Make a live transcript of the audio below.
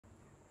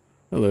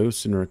Hello,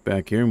 Cinruk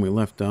back here, and we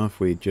left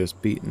off. We'd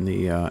just beaten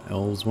the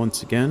elves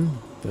once again.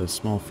 The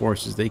small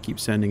forces they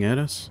keep sending at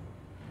us.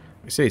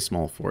 I say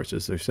small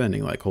forces, they're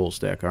sending like whole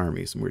stack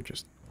armies, and we're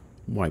just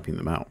wiping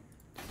them out.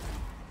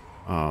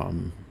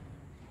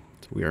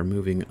 So we are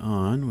moving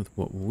on with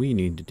what we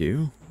need to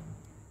do.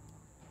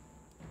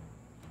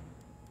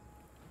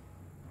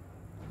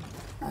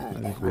 I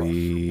think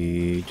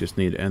we just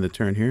need to end the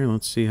turn here.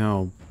 Let's see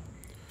how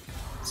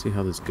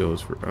this goes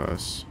for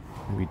us.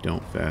 Maybe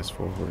don't fast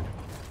forward.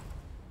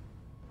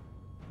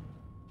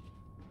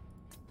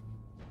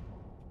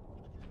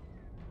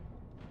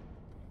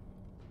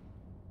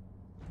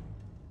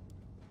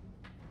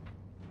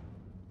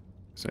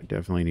 So I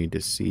definitely need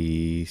to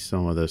see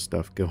some of the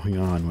stuff going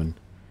on when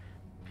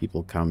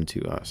people come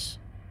to us.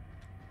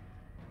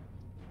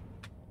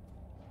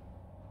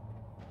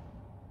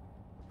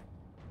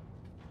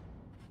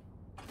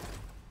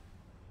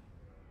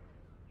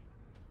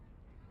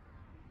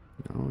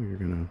 Oh,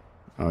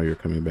 you're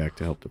coming back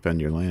to help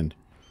defend your land.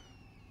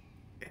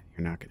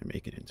 You're not going to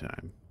make it in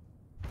time.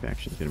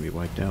 Faction's going to be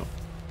wiped out.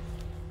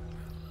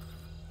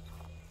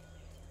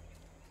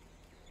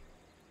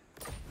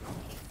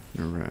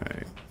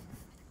 Alright.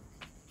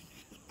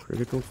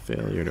 Critical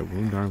failure to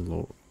wound our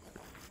lord.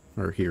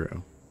 Our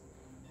hero.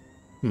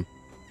 Oh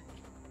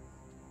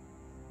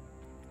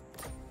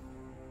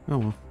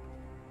well.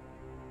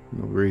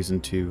 No reason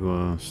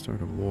to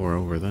start a war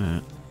over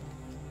that.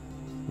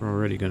 We're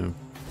already gonna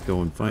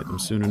go and fight them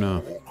soon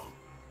enough.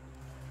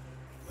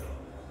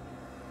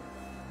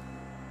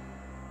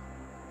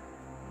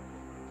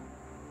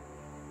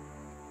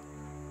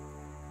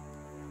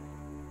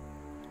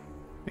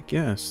 I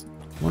guess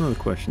one of the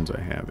questions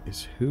I have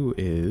is who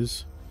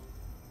is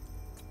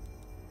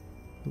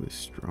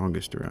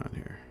strongest around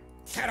here?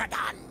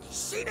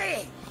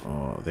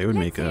 Oh, they would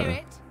make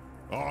a...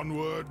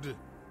 Onward!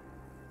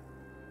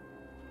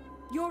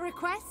 Your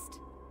request?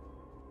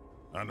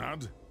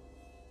 Anad?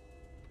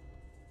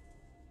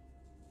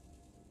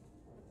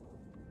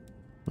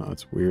 Oh,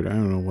 that's weird. I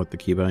don't know what the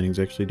key bindings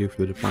actually do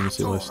for the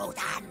diplomacy list.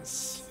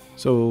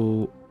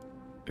 So,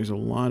 there's a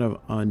lot of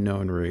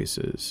unknown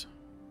races.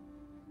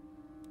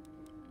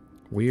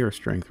 We are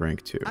strength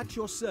rank 2. At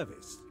your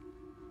service.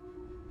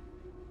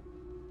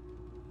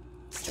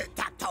 So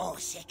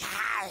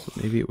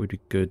maybe it would be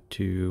good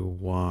to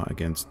Waaagh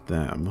against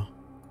them.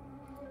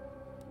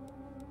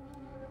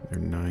 There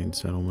are 9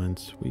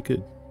 settlements. We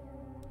could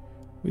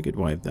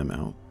wipe them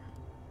out.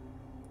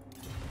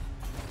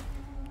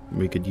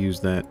 We could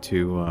use that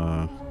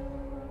to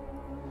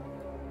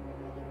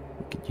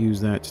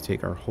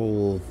take our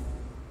whole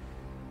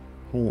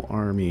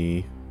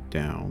army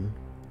down.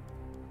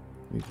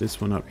 Leave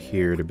this one up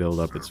here to build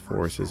up its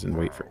forces and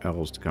wait for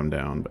elves to come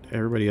down, but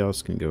everybody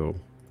else can go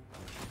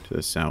to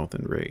the south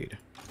and raid.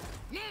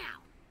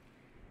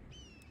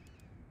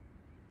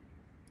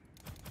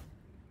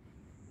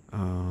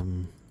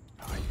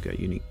 You've got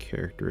unique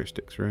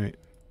characteristics, right?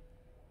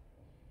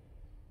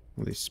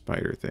 All these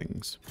spider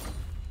things.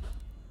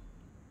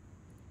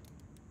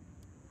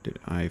 Did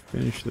I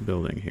finish the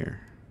building here?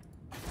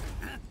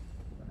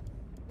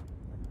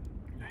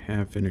 I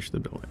have finished the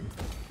building.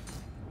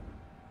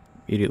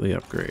 Immediately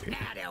upgrade.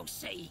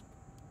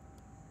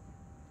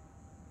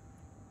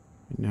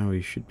 And now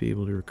we should be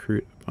able to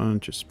recruit a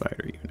bunch of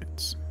spider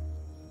units.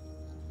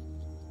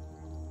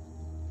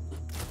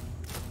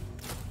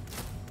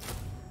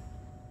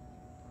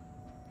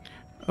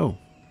 Oh,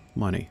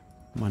 money.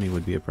 Money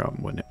would be a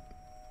problem, wouldn't it?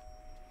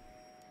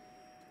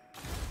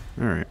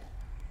 Alright.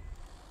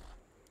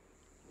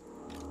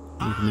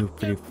 You can move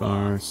pretty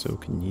far, so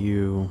can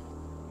you.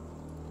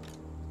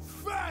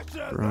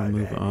 I'll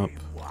move up.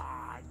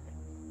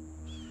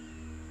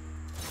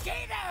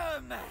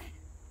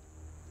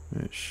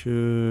 That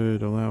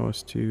should allow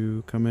us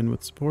to come in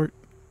with support.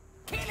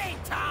 Killing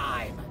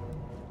time.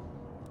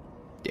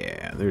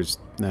 Yeah,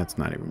 that's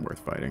not even worth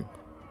fighting.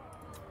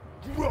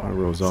 I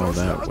rose all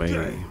that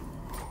way.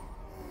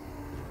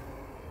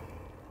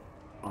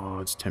 Oh,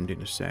 it's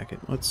tempting to sack it.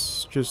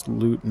 Let's just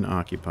loot and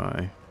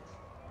occupy.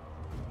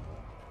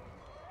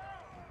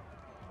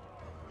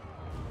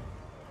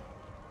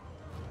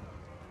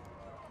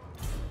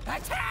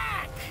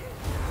 Attack!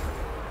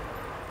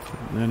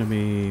 An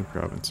enemy,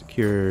 province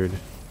secured.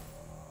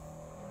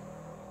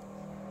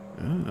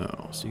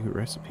 Oh, secret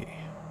recipe.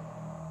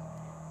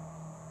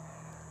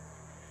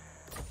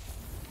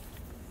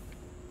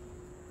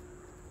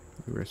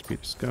 New recipe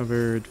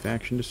discovered,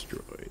 faction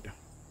destroyed.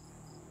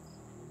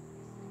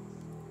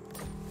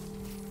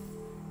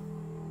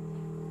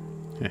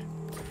 Heh.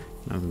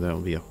 Not that that'll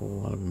be a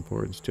whole lot of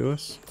importance to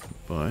us,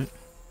 but...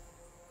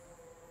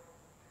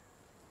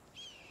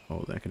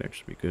 Oh, that could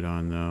actually be good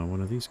on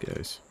one of these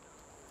guys.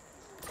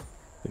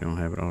 They don't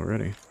have it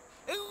already.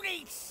 Who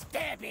needs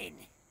stabbing?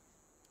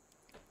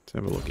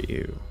 Let's have a look at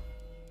you.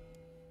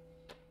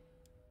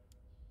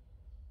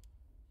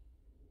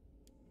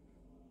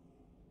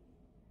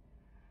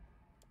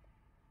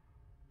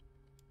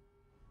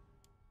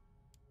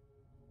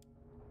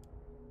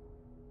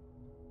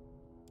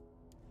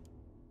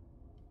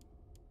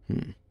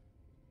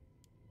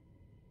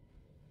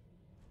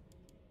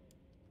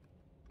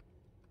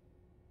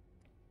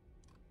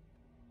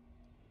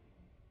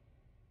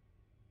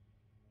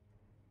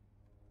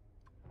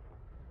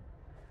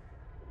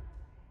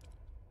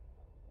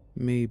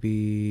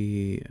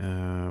 maybe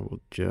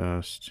we'll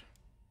just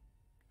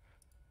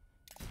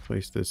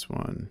place this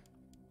one.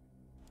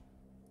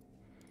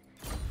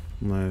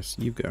 Unless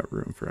you've got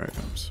room for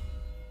items.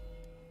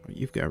 Oh,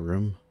 you've got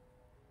room.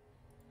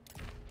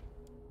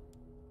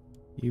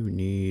 You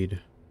need...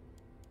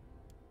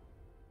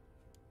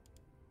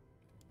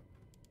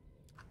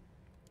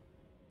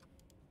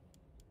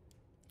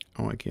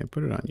 Oh, I can't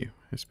put it on you.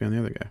 It has to be on the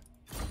other guy.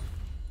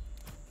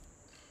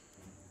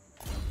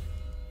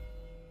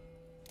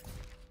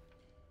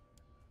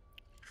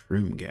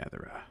 Shroom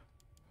Gatherer.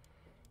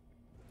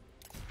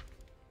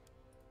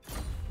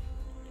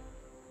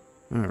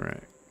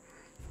 Alright.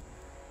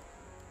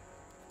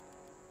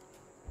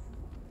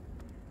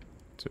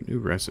 It's a new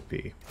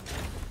recipe.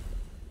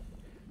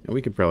 Now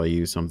we could probably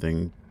use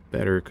something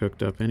better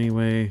cooked up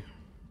anyway.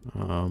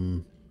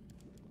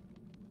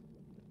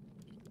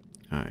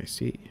 I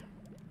see.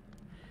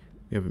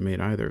 We haven't made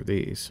either of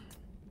these.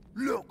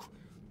 Look,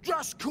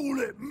 just call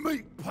it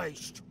meat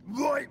paste,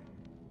 right?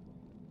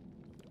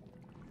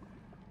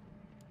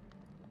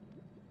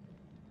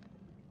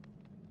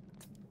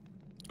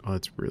 Oh,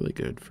 that's really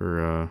good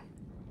for,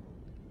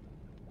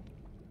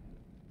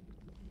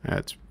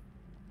 that's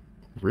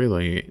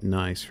really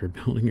nice for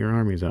building your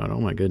armies out.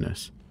 Oh my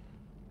goodness.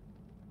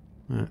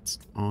 That's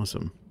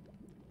awesome.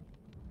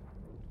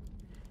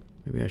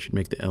 Maybe I should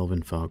make the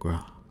elven foie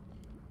gras.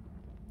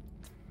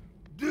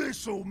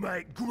 This'll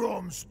make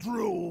Grom's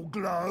drool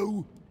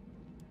glow.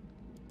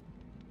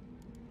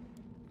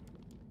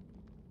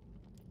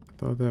 I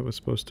thought that was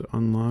supposed to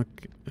unlock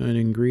an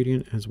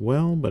ingredient as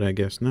well, but I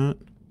guess not.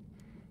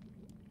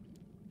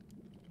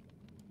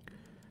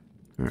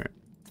 Alright.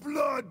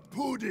 Blood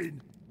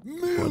pudding.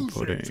 Music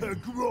pudding. to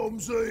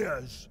Grom's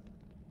ears.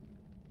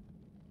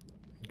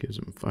 Gives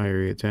them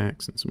fiery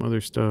attacks and some other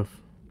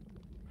stuff.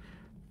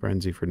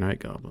 Frenzy for night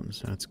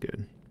goblins. That's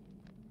good.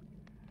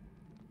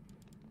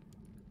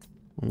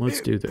 Well,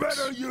 let's do this.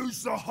 Better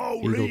use the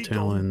whole Eagle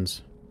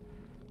talons,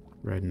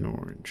 red and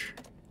orange.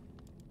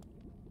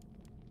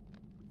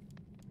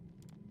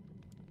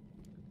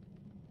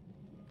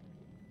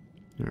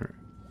 Alright.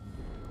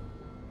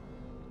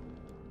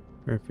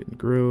 Rapid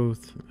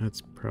growth. That's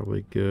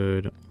probably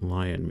good.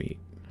 Lion meat.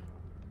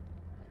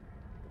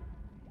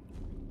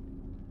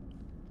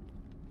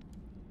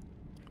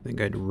 I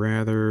think I'd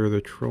rather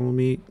the troll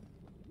meat.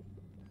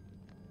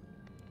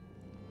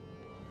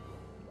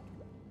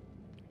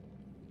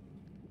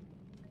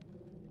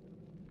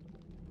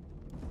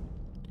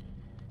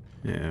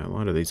 Yeah, a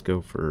lot of these go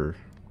for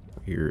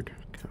weird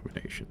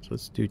combinations.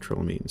 Let's do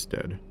troll meat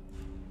instead.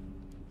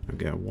 I've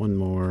got one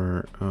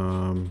more.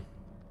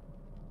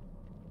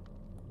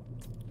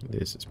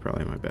 This is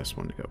probably my best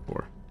one to go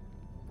for.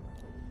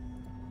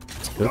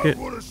 Let's cook it.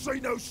 Don't want to see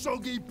no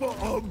soggy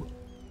bottom.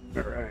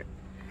 All right.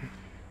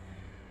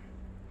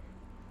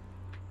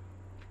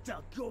 The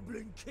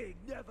Goblin King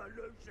never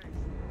loses.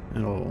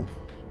 That'll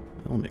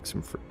make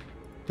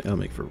that'll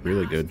make for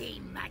really good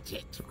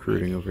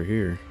recruiting over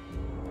here.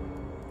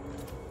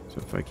 So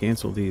if I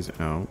cancel these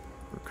out,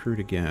 recruit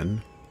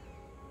again.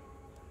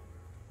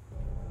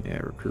 Yeah,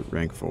 recruit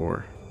rank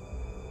 4.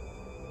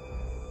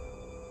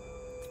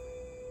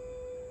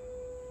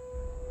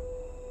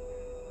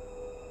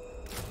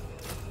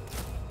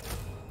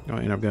 Oh,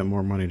 and I've got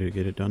more money to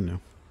get it done now.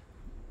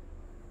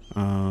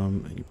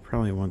 You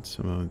probably want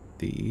some of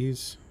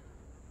these.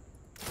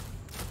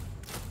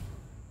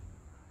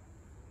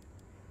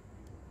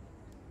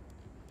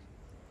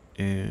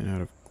 And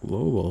out of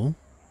global,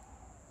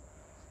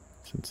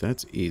 since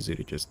that's easy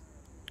to just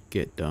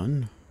get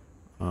done,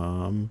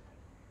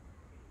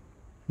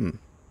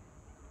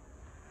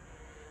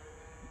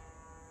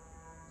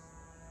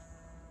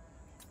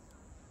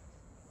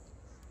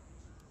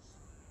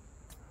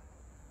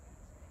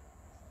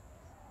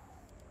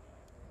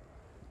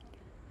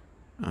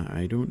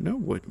 I don't know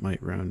what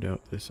might round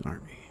out this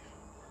army.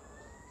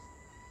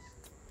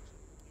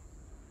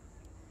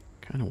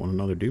 Kind of want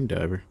another Doom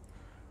Diver.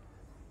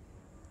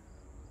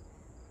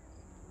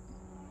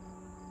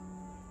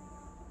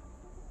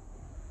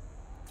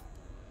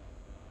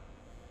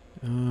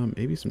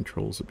 Maybe some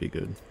trolls would be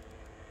good.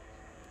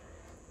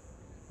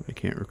 I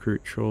can't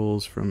recruit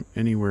trolls from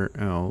anywhere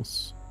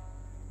else.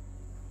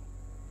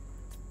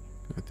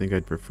 I think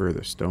I'd prefer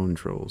the stone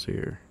trolls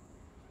here.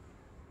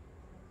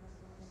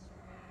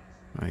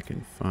 I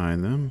can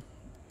find them.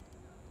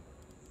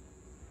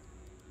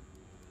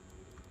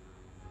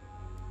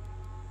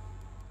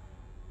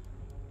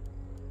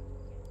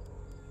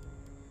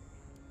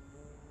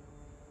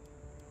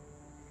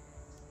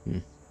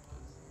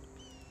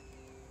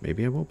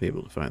 Maybe I won't be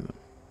able to find them.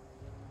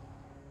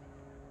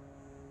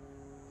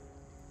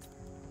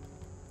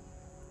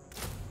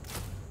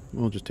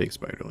 We'll just take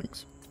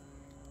spiderlings.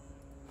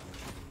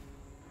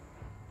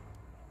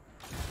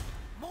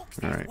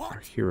 Alright, our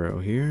hero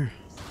here.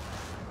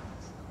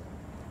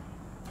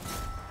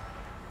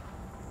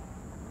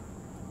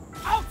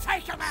 I'll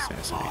take him out,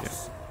 Assassinate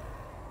boss. it.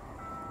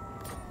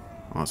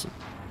 Awesome.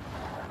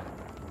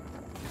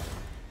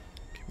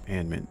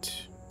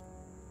 Commandment.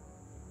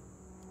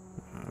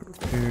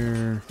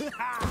 Repair.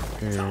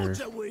 Repair. Told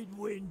you we'd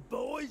win,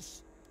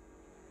 boys.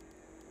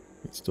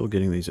 Still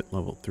getting these at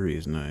level 3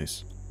 is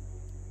nice.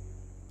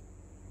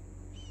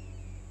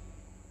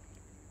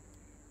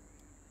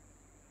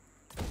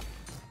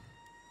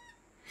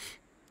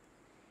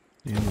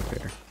 And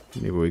repair.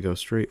 Maybe we go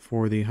straight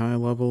for the high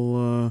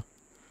level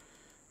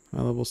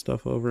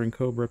stuff over in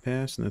Cobra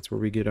Pass, and that's where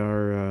we get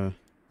our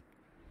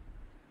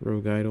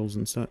rogue idols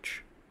and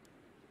such.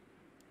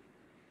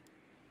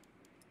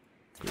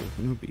 Growth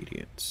and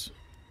obedience.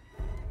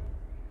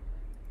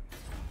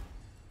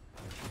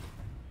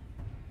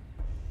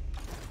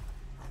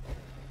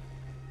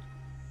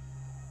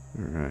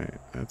 Alright,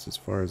 that's as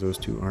far as those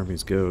two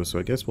armies go, so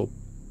I guess we'll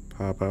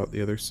pop out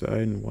the other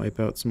side and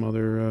wipe out some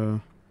other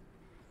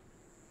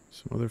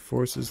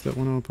forces that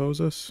want to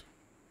oppose us.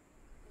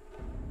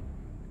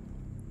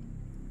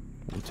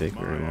 Won't take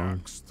very long. My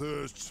axe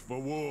thirsts for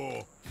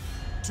war.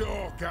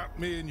 Talk at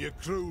me in your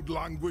crude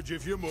language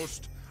if you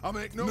must. I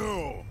make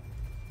no.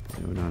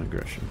 No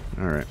non-aggression.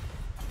 Alright.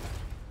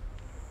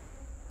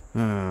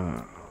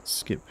 Let's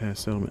skip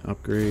past settlement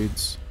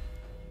upgrades.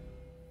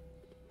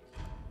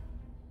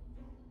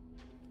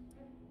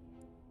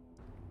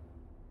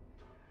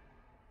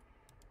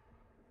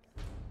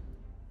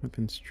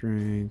 Weapon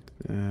strength.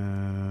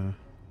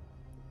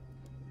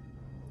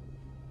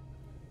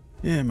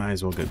 Yeah, might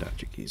as well go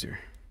Dr. Geezer.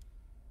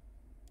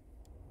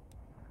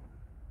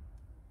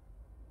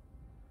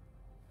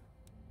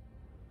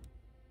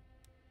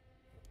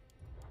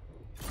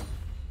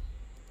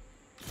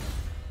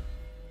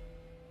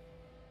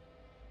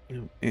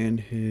 And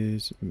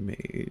his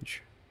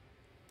mage.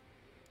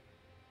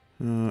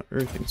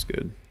 Earthing's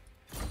good.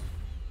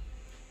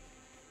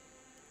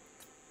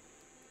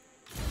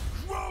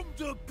 Grom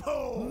the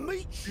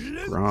Paunch.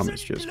 Grom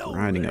is just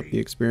grinding up the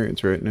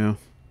experience right now.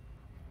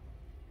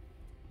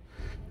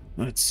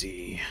 Let's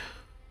see.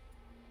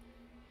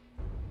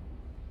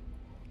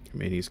 I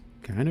mean, he's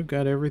kind of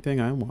got everything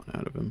I want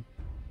out of him.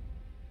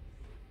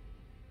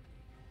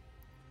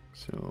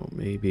 So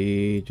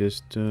maybe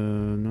just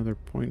another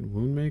point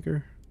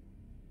Woundmaker.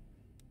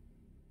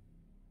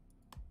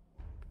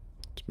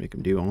 Let's make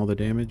him do all the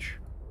damage.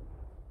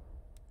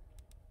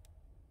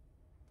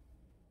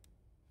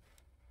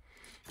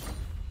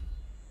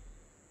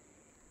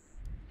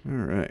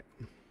 Alright.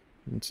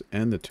 Let's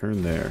end the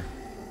turn there.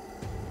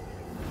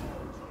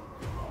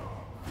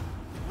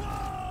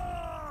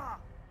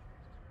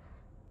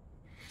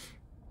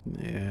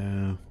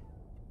 Yeah.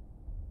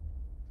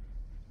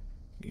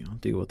 I'll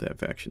deal with that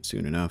faction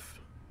soon enough.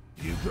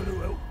 You gonna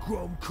help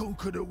Grom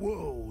conquer the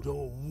world,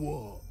 or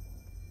what?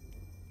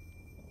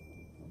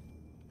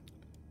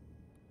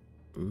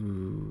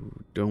 Ooh,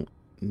 don't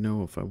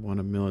know if I want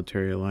a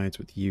military alliance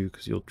with you,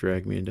 because you'll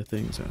drag me into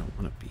things I don't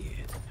want to be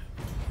in.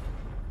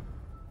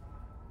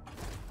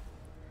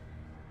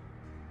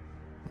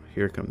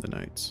 Here come the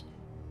knights.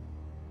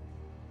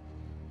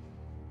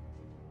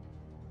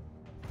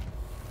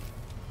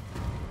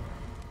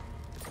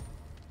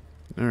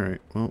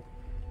 Alright, well.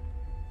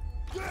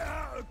 Get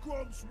out of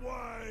Grom's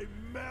way,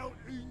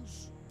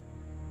 mountains!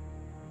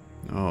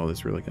 Oh,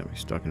 this really got me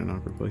stuck in an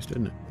awkward place,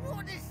 didn't it?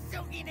 What is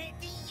sucking it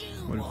to you?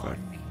 What if I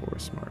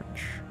force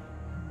march?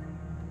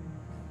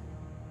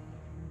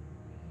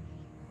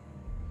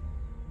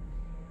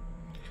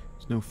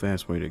 There's no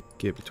fast way to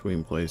get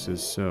between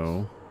places,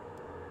 so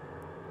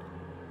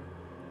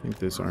I think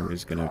this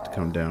army's gonna have to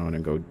come down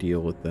and go deal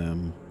with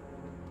them.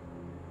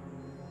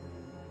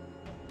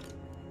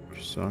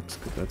 Which sucks,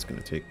 because that's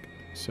gonna take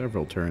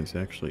several turns to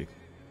actually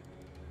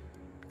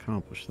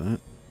accomplish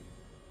that.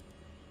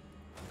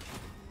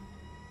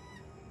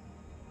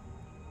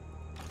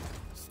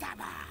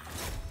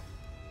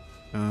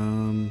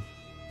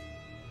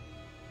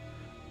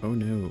 Oh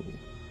no.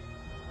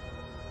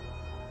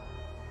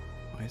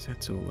 Why is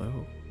that so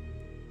low?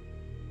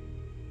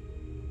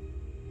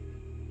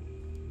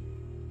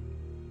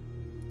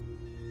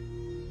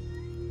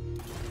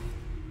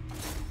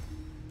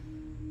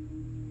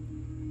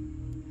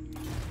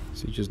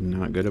 Is he just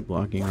not good at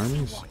blocking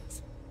armies?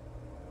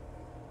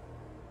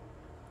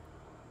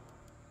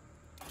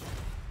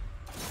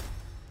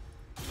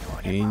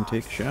 Kane,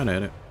 take a shot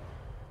at it.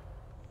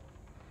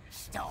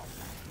 Stop.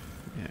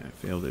 Yeah, I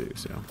failed to do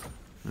so.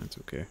 That's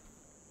okay.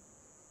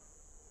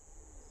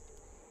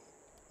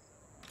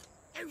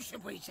 Who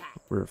should we take?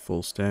 We're at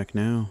full stack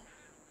now.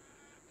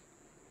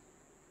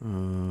 What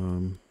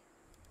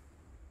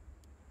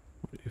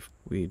if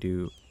we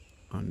do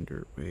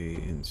underway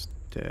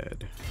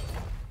instead?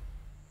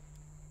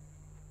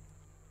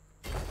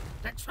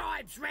 The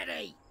tribe's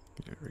ready.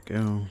 There we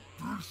go.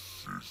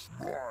 This is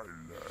my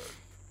land.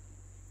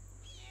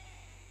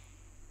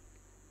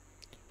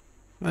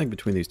 I think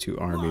between these two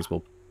armies,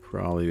 we'll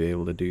probably be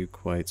able to do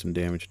quite some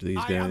damage to these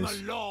I am a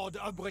guys. lord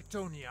of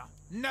Bretonia.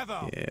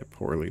 Never. Yeah,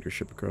 poor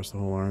leadership across the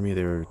whole army.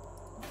 They're...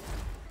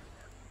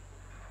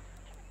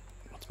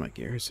 What's my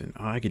garrison?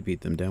 Oh, I could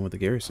beat them down with the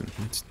garrison.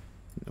 That's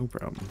no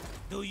problem.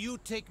 Do you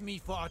take me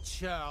for a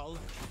churl?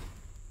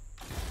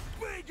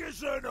 Big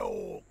as an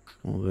orc!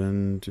 Well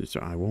then, just,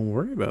 I won't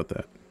worry about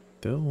that.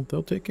 They'll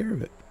take care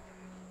of it.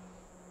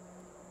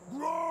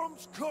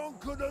 It's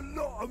conquered a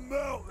lot of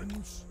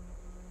mountains.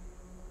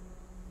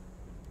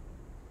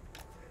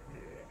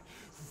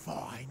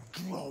 Find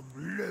Grom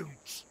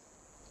loot.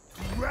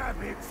 Grab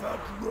it for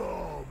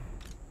Grom.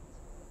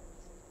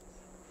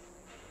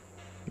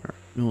 Alright,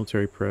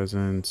 military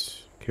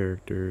presence,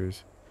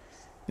 characters.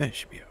 That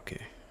should be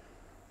okay.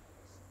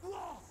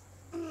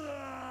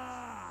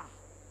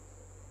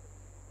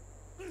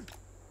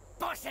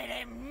 Boss of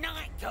them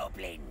night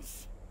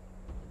goblins.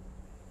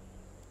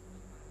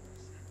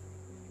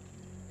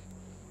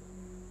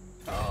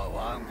 Oh,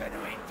 I'm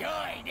gonna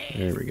enjoy this.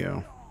 There we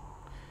go.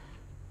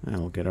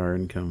 That'll get our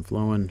income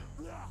flowing.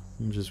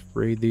 And just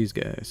raid these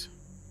guys.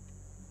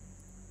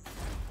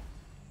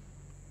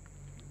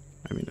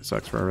 I mean, it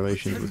sucks for our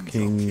relations with the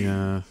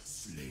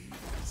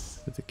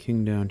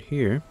king down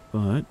here,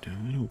 but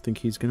I don't think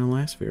he's gonna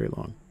last very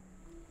long.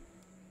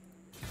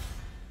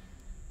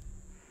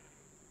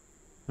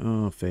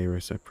 Oh,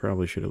 Ferris, I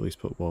probably should at least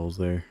put walls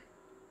there.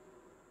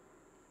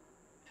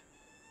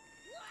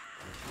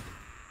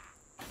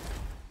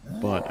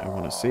 But I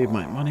want to save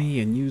my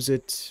money and use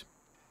it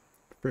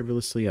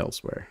frivolously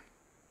elsewhere.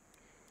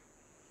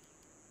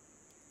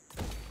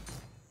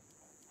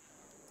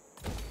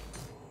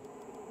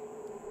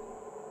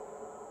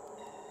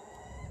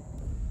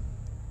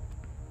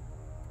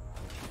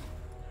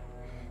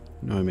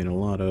 No, I made a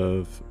lot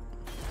of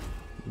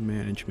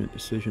management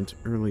decisions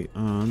early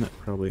on that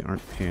probably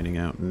aren't panning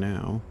out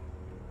now.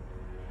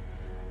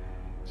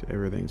 So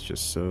everything's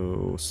just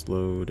so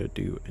slow to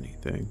do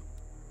anything.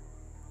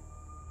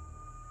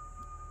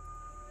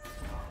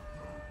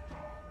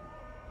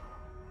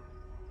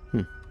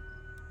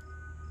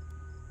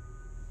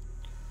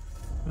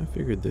 I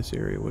figured this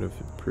area would have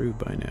improved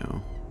by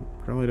now.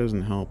 Probably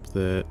doesn't help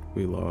that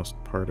we lost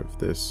part of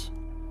this.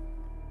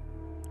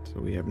 So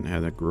we haven't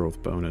had that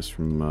growth bonus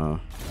from the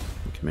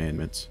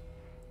commandments.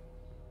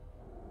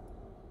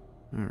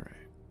 Alright.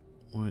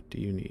 What do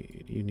you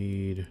need? You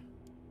need...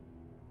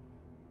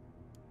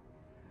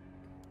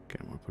 Okay,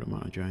 I'm gonna put him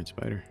on a giant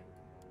spider.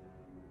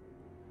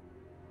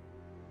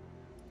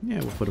 Yeah,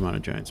 we'll put him on a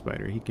giant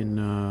spider. He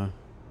can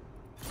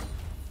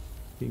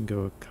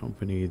go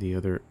accompany the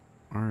other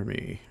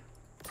army.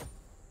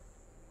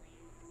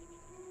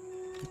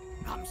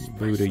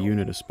 Loot a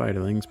unit of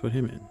spiderlings, put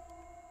him in.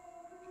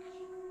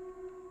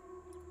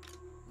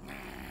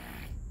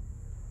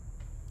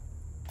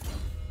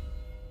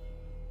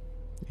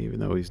 Even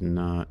though he's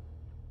not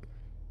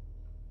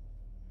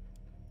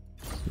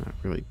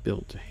really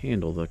built to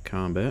handle the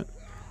combat.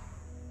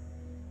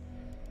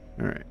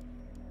 Alright.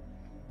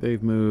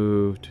 They've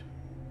moved.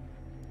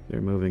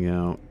 They're moving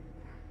out.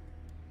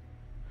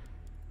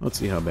 Let's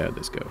see how bad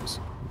this goes.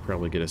 We'll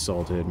probably get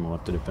assaulted and we'll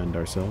have to defend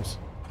ourselves.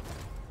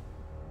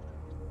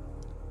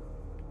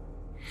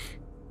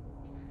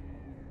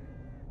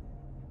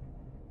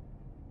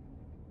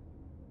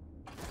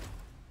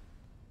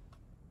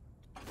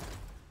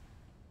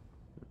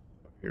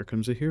 Here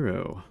comes a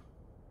hero.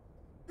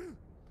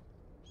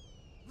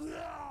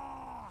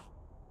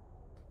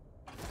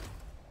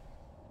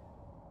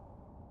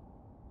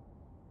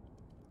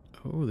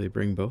 Oh, they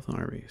bring both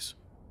armies.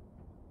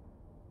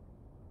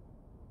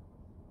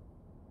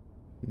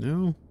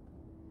 No?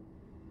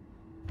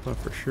 Thought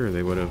for sure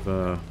they would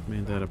have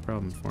made that a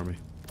problem for me.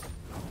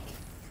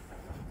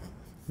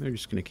 They're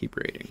just gonna keep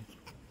raiding.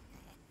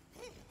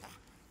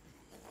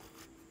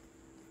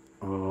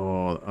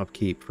 Oh,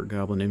 upkeep for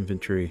goblin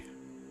infantry.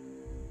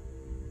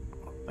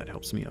 That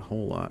helps me a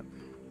whole lot.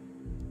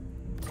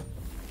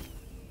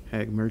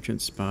 Hag merchant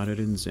spotted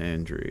in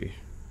Zandri.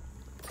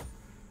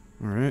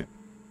 Alright.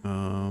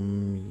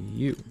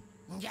 You.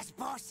 Yes,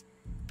 boss.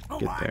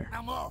 Get there.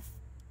 I'm off.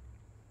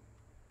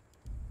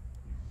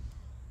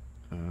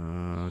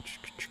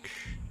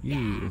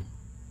 You.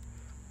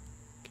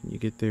 Can you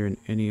get there in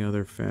any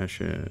other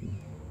fashion?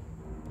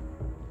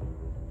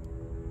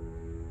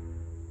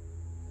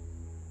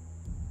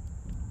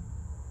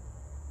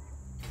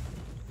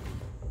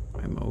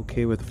 I'm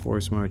okay with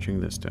force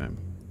marching this time.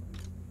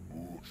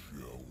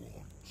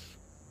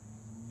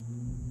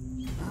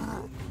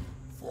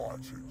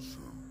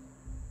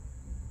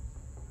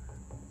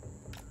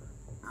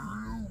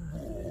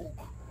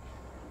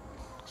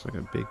 Looks like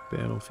a big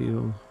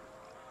battlefield.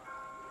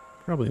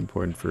 Probably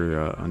important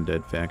for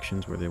undead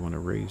factions where they want to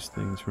raise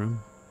things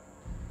from.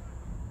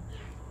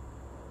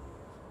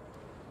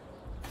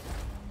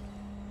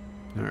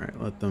 Alright,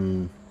 let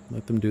them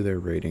do their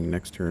raiding.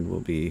 Next turn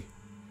we'll be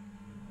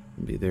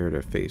there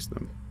to face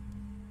them.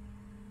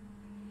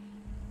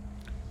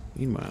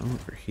 Meanwhile,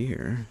 over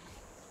here,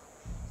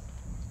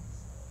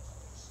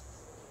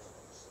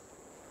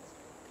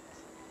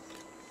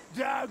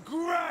 The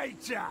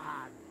Great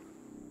One!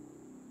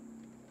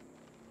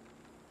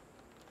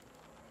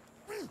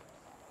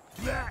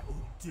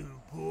 That'll do,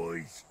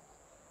 boys.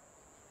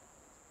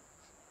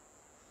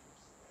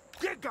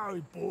 Get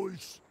going,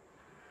 boys.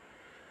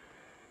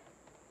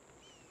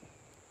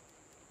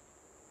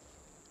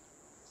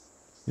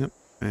 yep,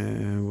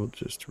 and we'll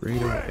just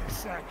raid away.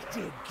 Sack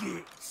the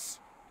gits.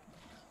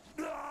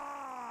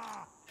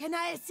 Ah! Can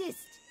I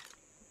assist?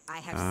 I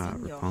have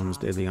seen your Repons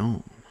de heart.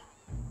 Leon.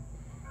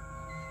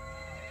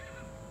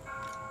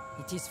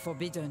 It is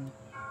forbidden.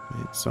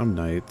 Some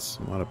knights,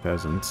 a lot of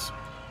peasants.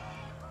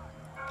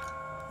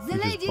 The We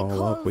just lady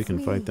ball up, we calls can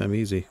me. fight them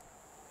easy.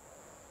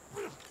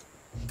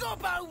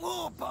 Gobbo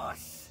war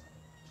boss.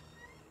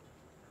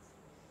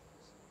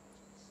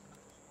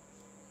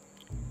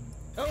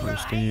 All right,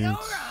 stance.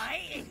 all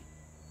right.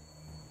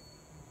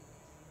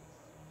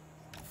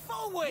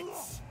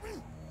 Forwards.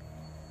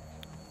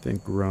 I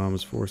think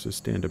Grom's forces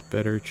stand a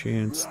better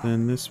chance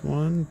than this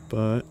one,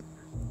 but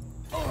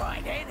All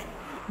right then.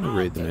 we'll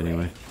raid them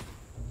anyway.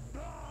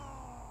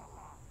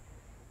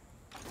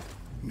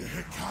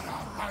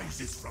 Nekara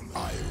rises from the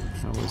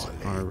How is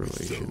our those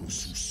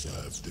relations? who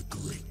serve the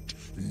great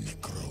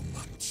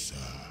necromancer.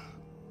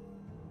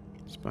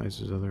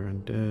 Spices other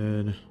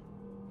undead.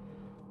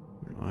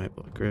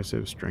 Reliable,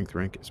 aggressive, strength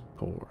rank is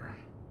poor.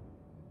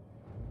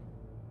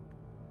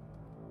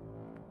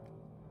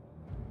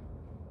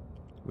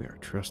 We are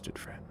trusted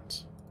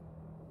friends.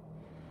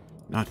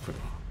 Not for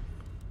long.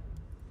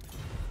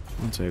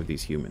 Once I have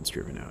these humans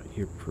driven out,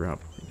 you're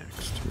probably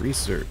next.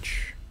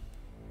 Research.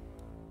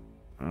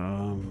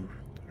 Our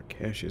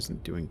cash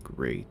isn't doing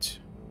great.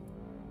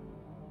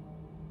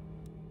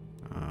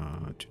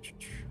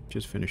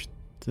 Just finished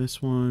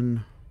this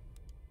one.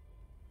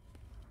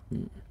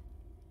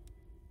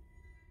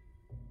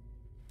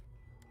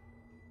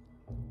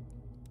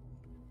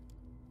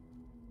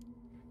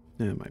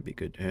 That might be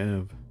good to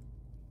have.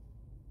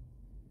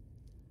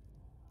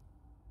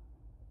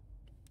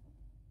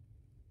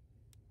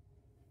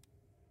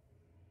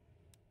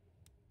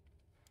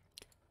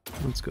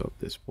 Let's go up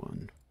this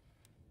one.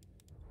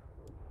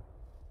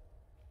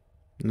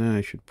 Nah,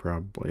 I should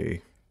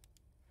probably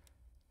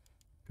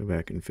go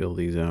back and fill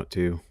these out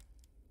too.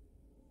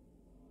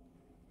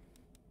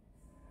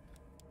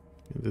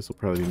 This will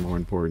probably be more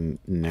important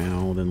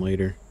now than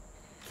later.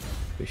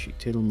 Fishy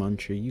Tittle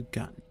Muncher, you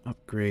got an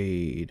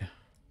upgrade.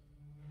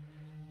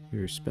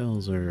 Your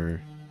spells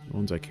are the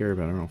ones I care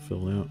about, I'll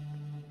fill out.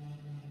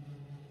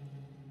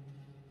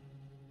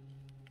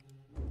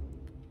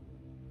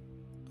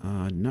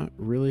 Not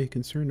really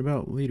concerned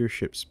about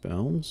leadership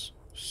spells,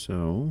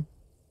 so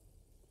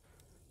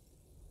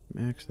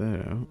max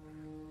that out.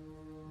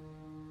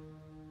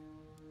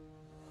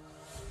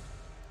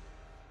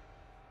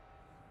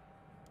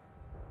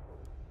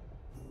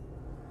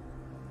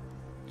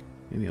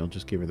 Maybe I'll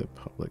just give her the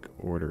public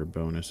order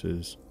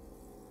bonuses.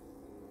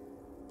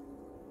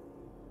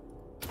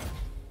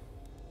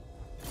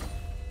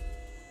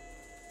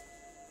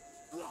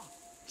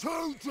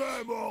 Two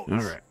demos!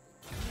 Alright.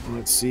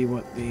 Let's see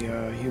what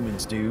the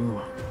humans do.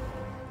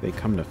 They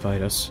come to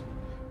fight us.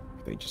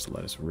 Or they just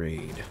let us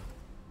raid.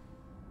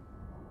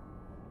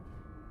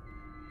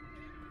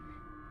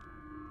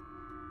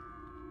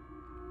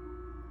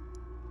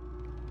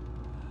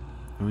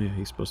 Oh yeah,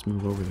 he's supposed to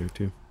move over there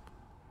too.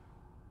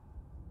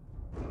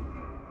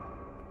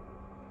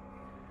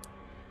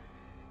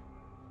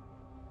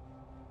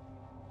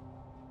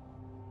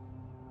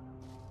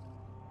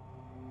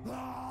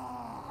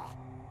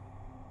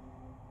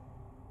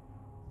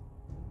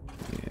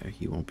 Yeah,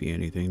 he won't be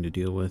anything to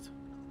deal with.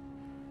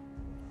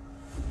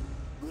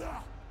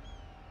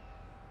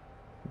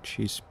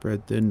 She's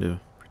spread thin to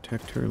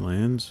protect her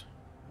lands.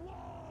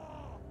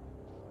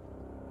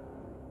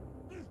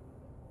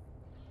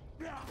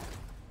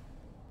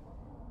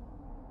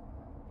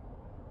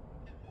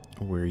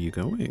 Where are you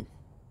going?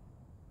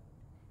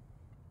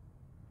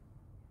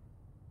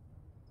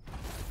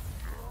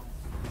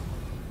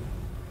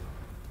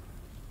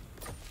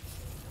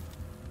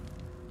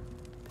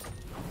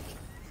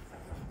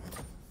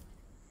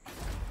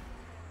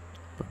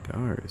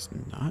 Waaagh is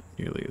not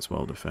nearly as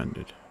well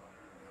defended.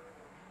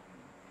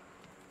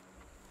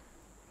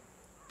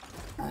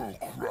 I'll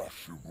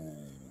crush them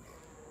all.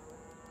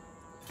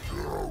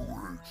 Now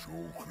we're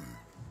talking.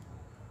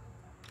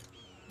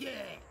 Yeah.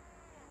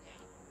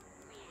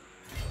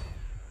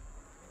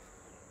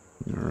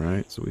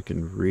 Alright, so we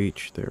can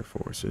reach their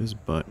forces,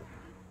 but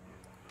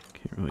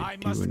can't really I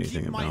do must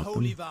anything keep my about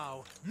holy them.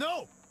 vow.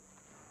 No!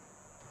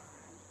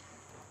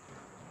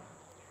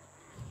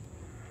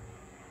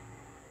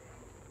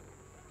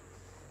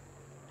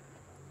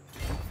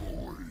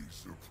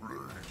 Boys are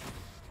pleased.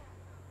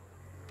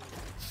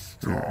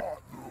 Start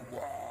the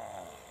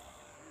war.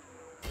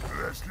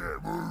 Let's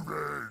get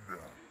moving.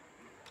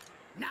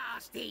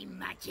 Nasty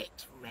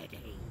magic's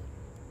ready.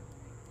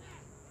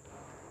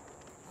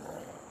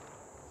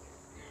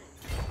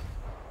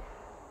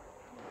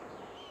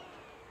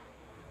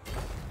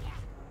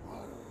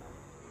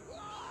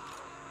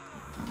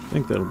 I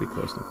think that'll be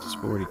close enough to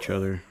support each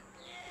other.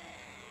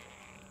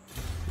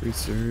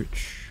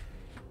 Research.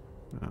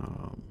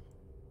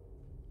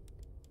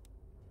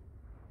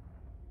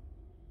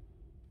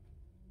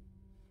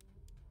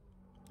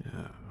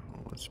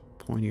 Let's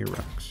pointy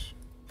rocks.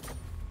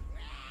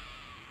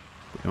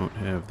 We don't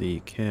have the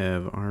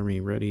Cav army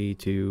ready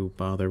to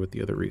bother with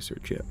the other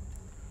research yet.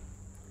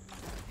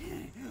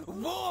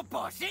 War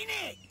boss,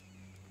 innit?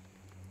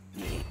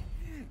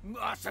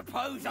 I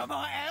suppose I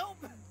might help.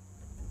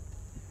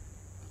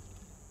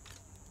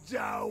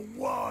 Down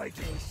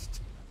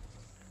widest.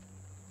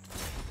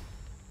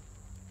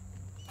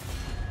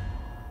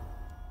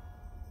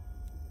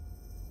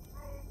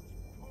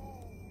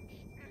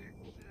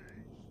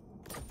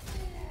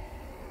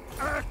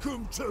 Pick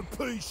 'em to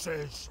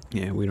pieces.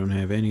 Yeah, we don't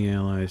have any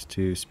allies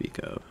to speak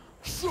of.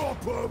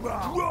 Chop 'em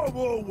up. Grom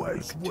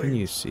always Continue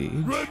wins. siege.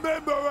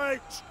 Remember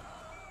it.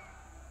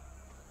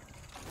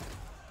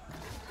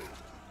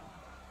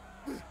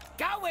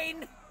 Go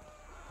in!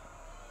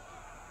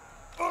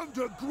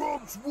 Under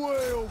Grom's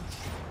wheels.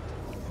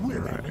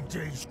 We're having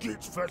these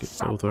gits for Get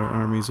supper. both our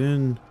armies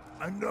in.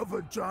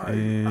 Another day,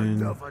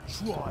 And another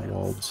trial.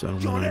 walled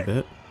settlement Got a it?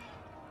 bit.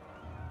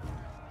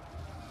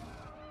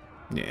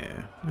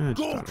 Yeah, I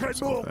just Gork thought I'd and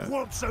solve Mork that.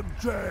 wants them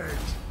dead.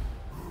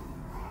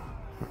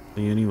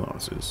 Hardly any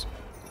losses.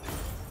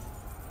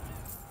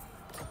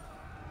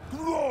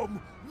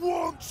 Grom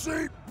wants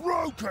it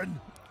broken.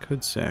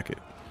 Could sack it.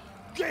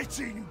 Get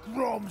in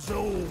Grom's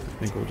all. I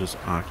think we'll just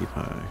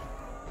occupy.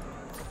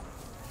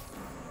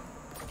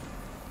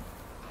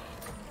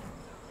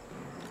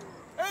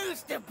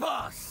 Who's the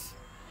boss?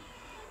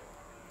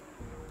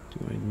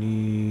 Do I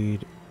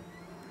need...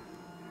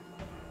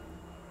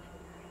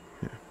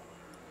 Yeah.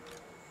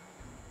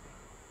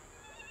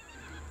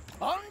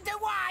 On the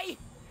way!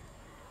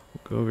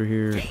 Go over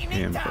here, Getting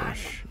it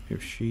ambush.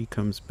 If she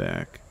comes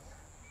back,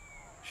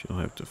 she'll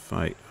have to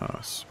fight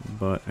us.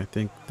 But I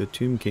think the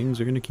Tomb Kings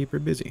are going to keep her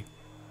busy.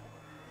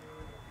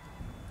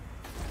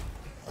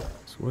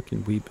 So what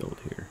can we build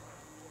here?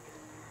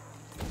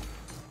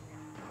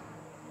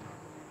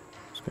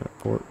 Just got a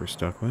port we're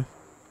stuck with.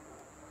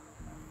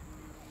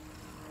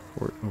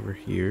 Port over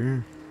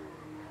here.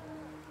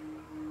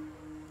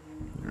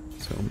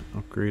 Alright, so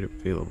upgrade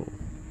available.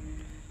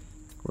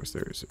 Of course,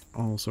 there's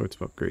all sorts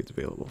of upgrades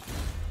available.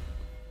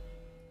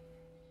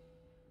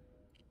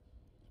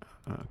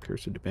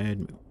 Curse of the Bad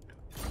Mood.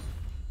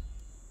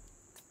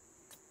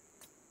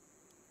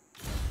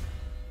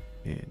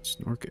 And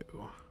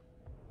Snorko.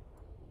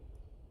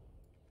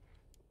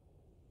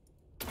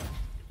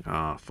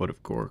 Ah, Foot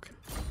of Gork.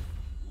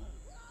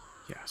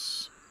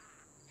 Yes.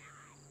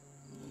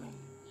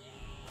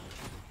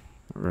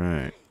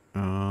 Alright.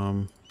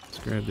 Let's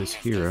grab this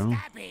hero.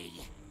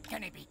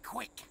 Gonna be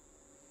quick.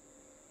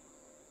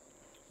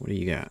 What do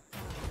you got?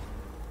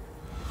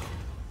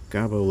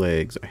 Gobbo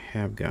legs. I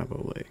have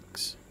gobbo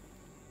legs.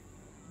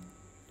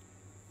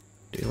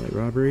 Daylight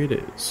robbery it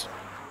is.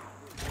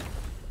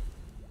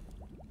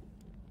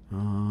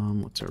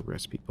 What's our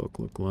recipe book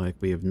look like?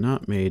 We have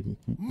not made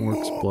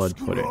Mork's blood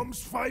pudding.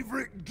 Grom's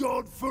favorite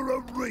god for a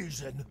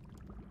reason.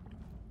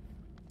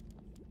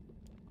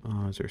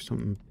 Is there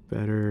something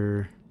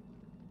better?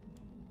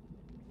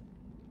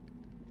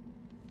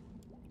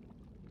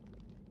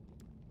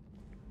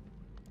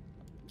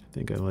 I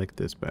think I like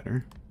this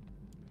better.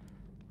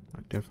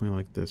 I definitely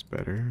like this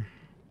better.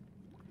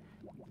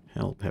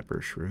 Hell pepper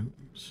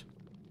shrooms.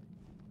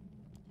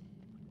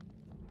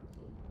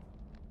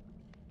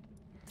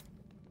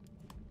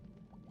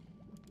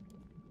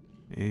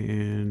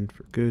 And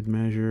for good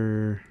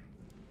measure...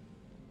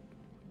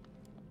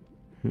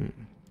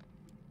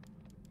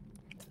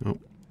 Oh,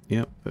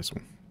 yep, this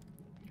one.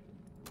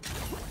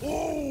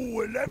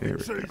 Oh, There we go.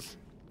 11s.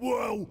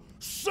 Well,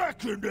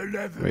 second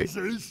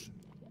 11s.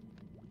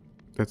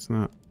 That's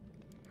not...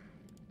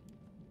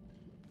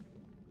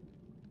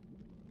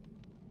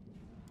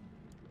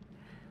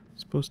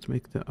 Supposed to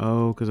make the...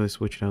 Oh, because I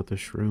switched out the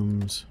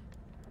shrooms.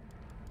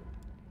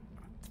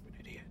 I'm an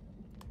idiot.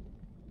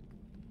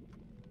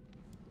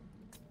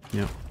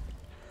 Yep.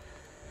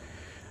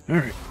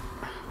 Alright.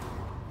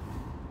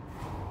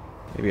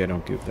 Maybe I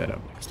don't goof that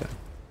up next time.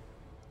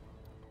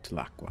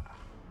 Tlaqua.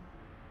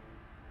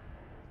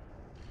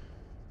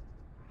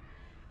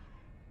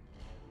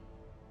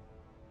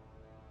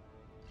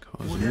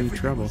 Causing me Whatever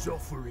trouble. he was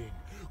offering,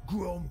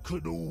 Grom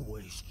could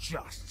always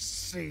just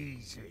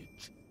seize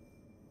it.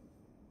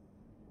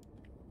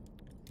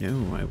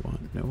 No, I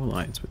want no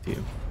alliance with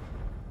you.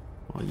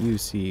 While you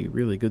see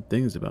really good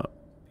things about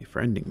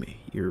befriending me,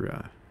 you're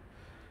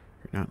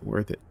not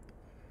worth it.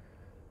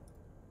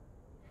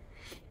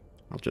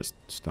 I'll just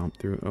stomp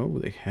through. Oh,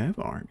 they have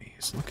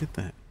armies. Look at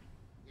that.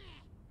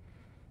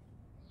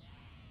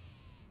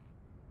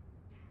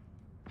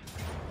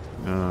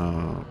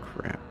 Oh,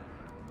 crap.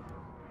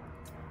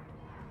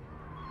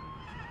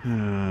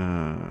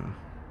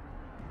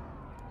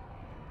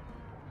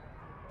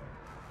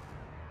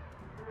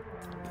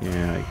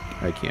 Yeah,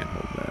 I can't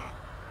hold that.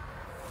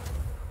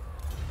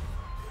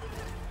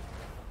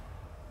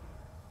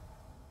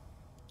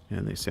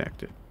 And they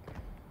sacked it.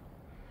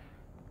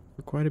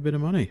 For quite a bit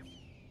of money.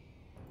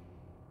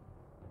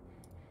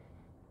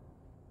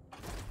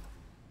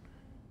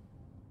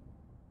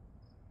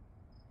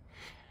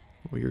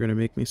 Well, you're going to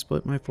make me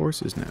split my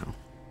forces now.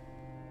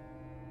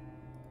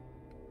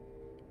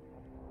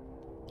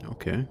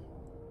 Okay.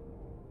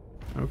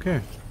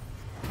 Okay.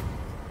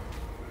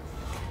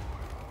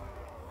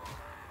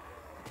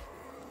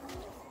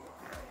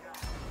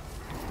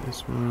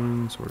 This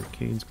one, Sword of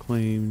Cain's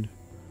claimed.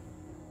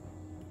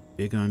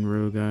 Big on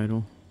Rogue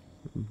Idol.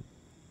 Ooh.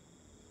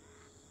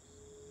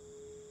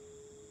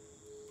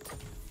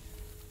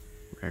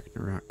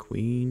 Ragnarok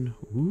Queen.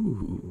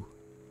 Ooh.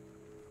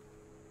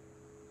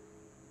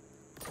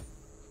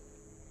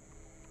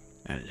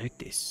 I like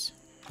this.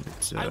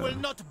 It's, I will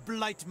not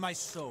blight my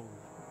soul.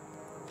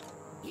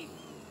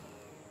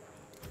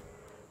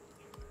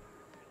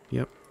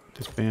 Yep,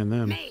 disband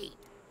them. Me.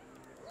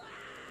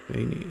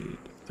 They need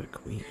the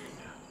queen.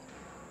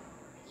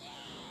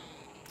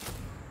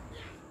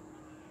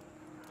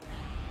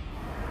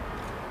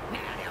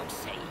 Now they'll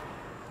see.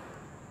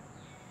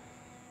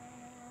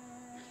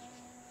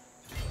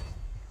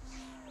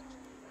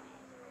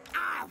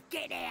 Oh,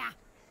 get there.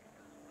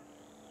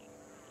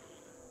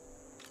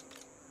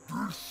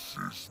 This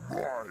is my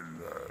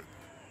land.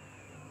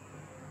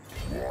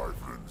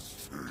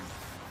 Wyvern's teeth,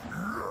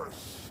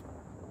 yes.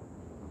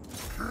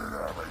 Can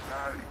have it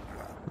again.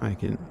 I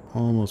can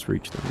almost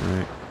reach them,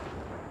 right?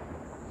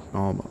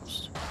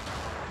 Almost.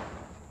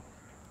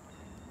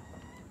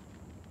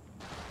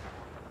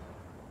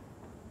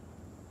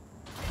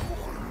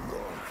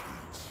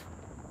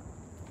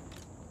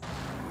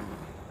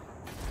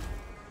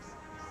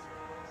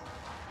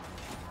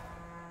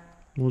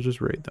 We'll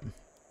just raid them.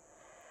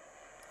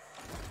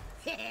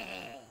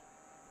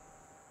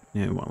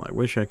 And while I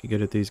wish I could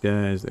get at these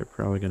guys, they're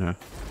probably gonna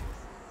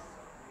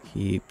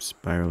keep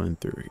spiraling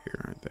through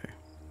here, aren't they?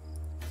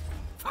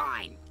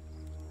 Fine.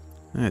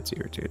 That's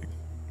irritating.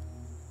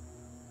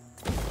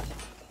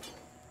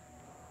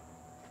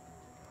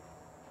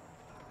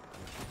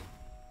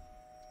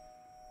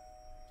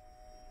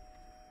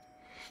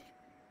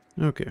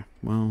 Okay,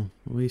 well,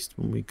 at least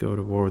when we go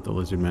to war with the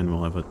Lizardmen,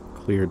 we'll have a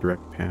clear,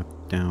 direct path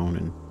down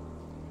and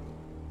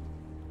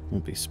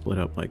won't be split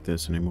up like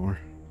this anymore.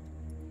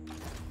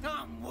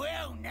 I'm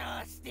well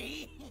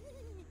nasty.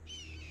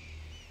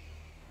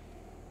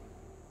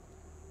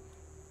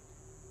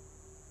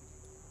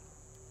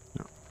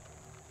 No.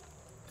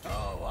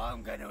 Oh,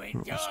 I'm gonna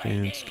enjoy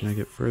Stance. this. Can I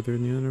get further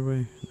in the other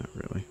way? Not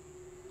really.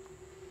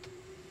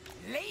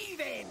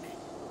 Leaving.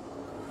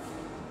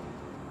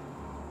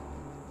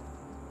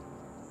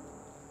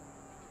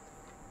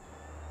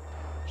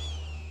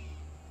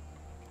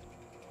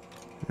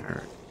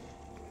 Alright.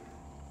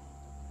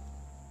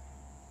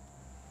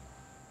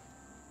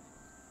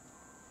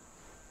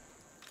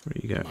 What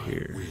do you got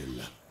here?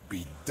 Will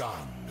be done.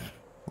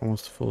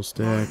 Almost a full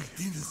stack.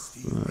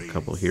 A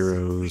couple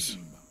heroes.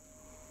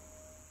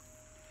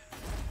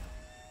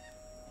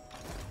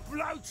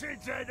 Bloated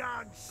and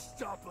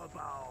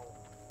unstoppable.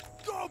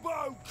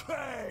 Gobbo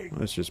King.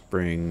 Let's just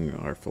bring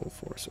our full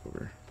force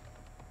over.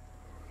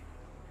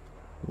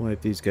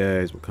 Wipe these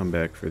guys. We'll come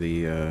back for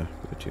the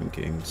Tomb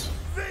Kings.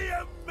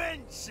 The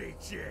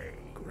immensity.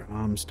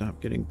 Grom,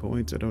 stop getting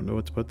points. I don't know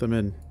what to put them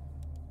in.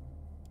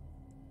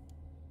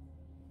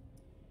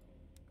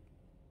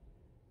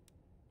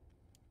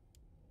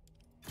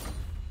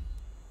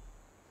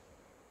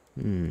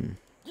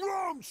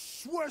 Grom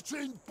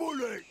sweating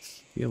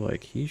bullets. Feel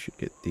like he should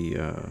get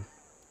the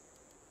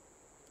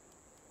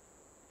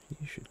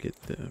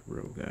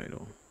rogue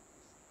idol.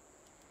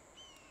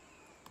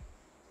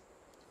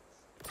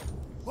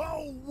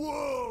 Whole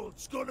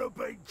world's gonna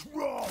be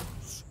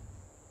Grom's.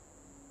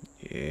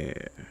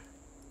 Yeah.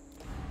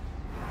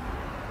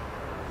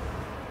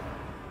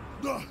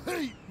 The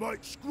heat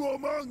makes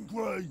Grom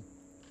hungry.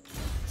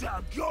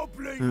 The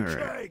Goblin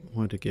Alright. King.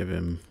 Want to give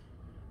him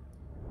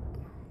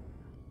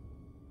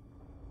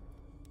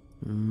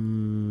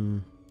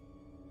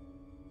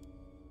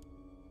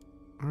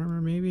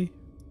armor maybe?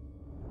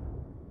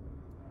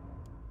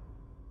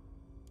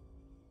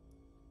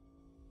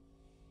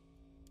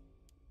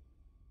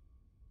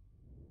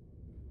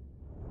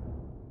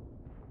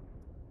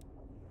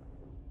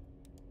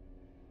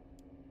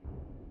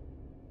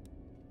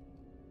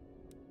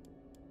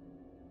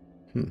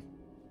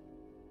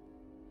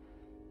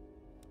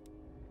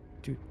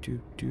 Do do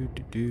do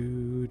do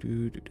do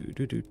do do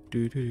do do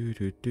do do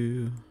do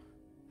do.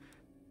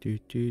 Do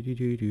do do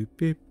do do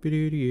bip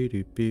do do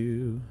do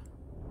do.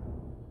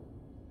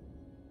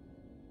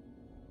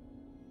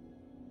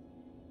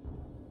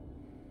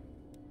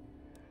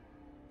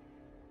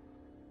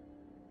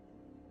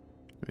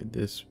 Right,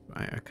 this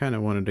I kind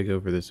of wanted to go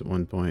for this at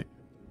one point.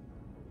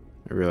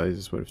 I realized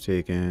this would have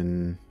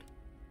taken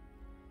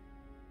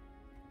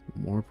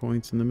more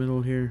points in the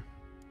middle here.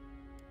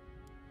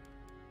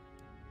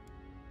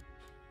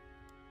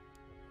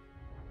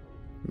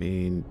 I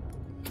mean,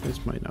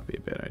 this might not be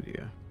a bad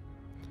idea.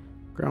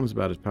 Grom's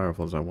about as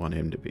powerful as I want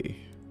him to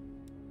be.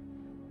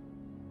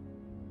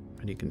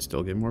 And he can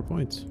still get more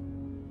points.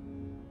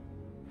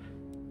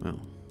 Well,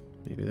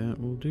 maybe that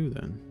will do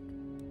then.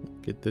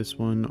 We'll get this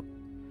one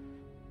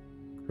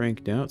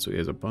cranked out so he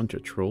has a bunch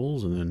of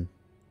trolls, and then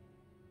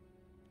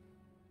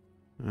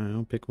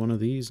I'll pick one of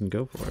these and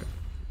go for it.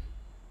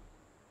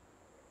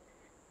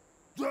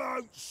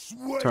 Don't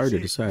sweat It's hard to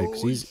it, decide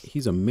because boys.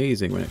 he's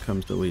amazing when it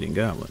comes to leading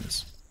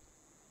goblins.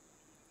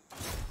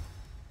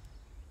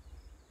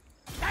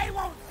 They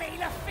won't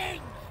feel a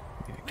thing.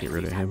 Yeah, get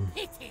rid of him.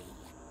 Pity.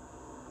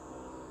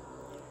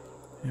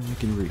 And we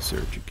can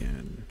research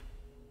again.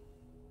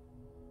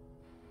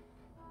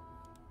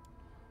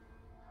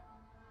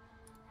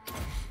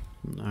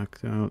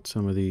 Knocked out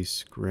some of these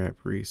scrap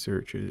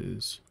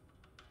researches.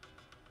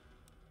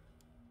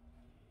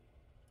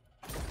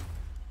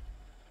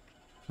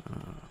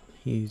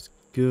 He's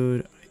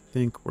good. I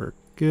think we're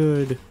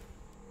good.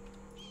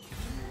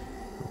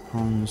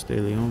 Pons de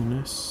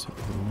Leonis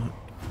will not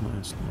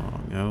last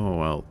long. Oh,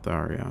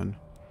 Eltharion.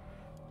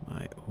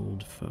 My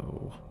old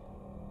foe.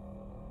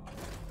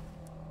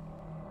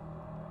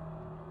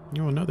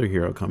 You know, another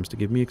hero comes to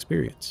give me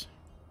experience.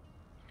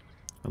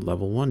 A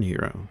level 1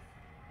 hero.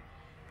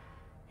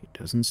 He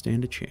doesn't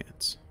stand a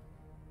chance.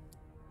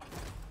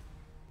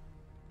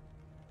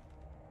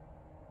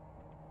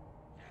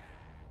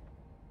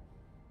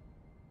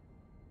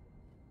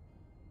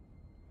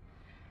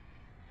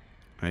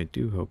 I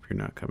do hope you're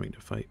not coming to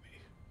fight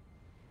me.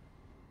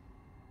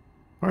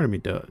 Part of me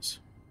does.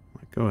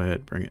 Like, go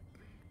ahead, bring it.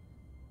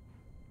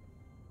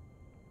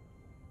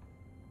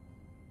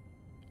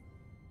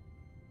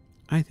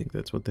 I think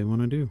that's what they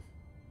want to do.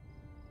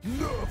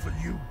 Never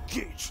you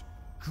git!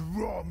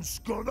 Grom's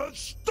gonna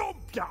stomp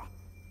ya!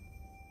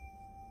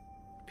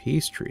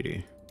 Peace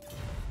treaty.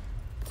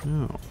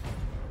 No.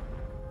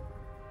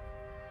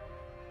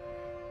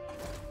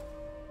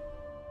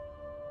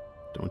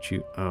 Don't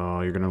you... Oh,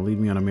 you're gonna lead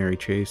me on a merry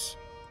chase?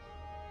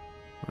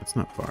 That's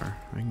not far.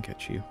 I can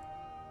catch you.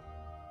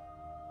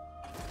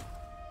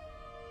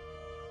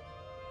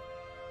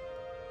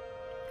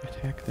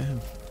 Attack them.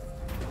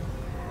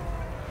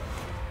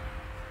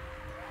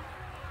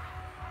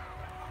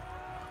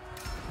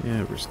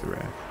 Yeah, where's the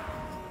wrath?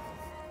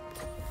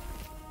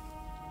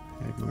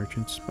 Hag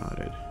merchant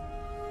spotted.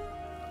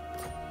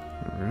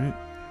 Alright.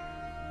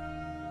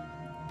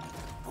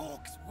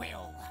 Hawk's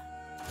will.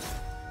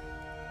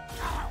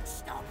 I'll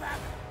stop him.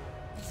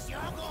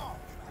 Shut off.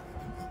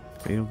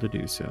 Failed to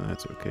do so,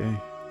 that's okay.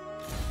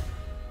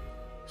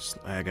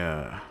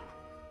 Slagga.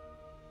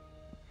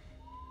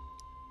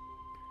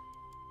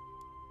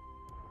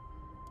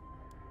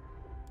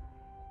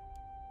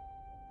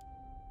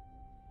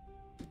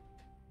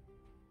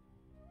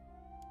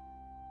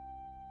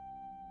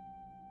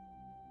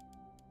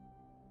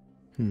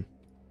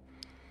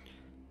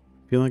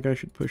 Feel like I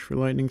should push for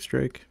lightning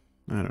strike?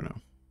 I don't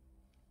know.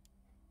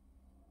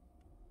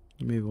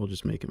 Maybe we'll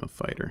just make him a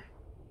fighter.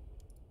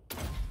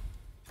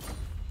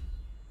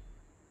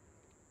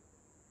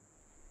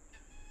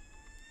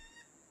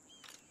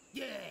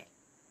 Yeah.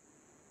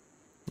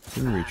 We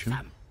can reach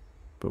him,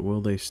 but will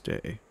they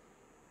stay?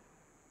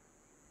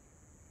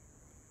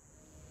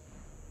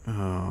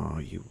 Oh,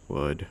 you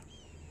would.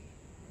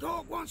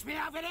 Dog wants me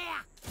over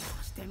there.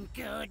 Fast and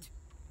good.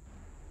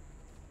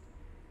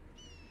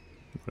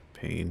 What a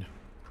pain.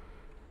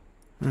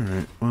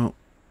 Alright, well,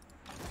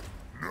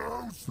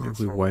 if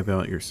we wipe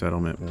out your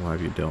settlement, we'll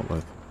have you dealt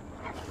with.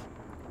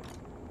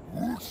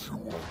 What you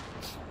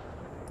want?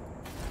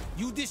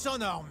 You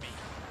dishonor me.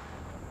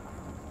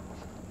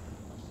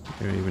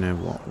 They don't even have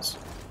walls.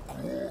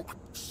 Cork,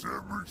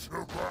 send me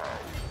to bow.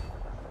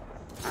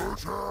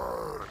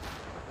 Attack!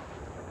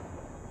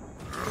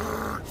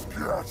 Let's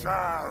get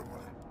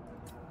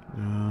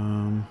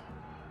him!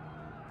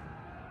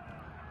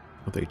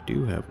 Well, they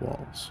do have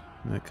walls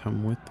that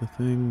come with the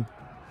thing.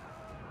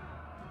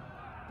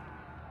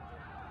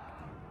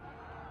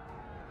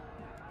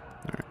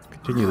 Alright,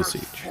 continue the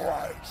siege.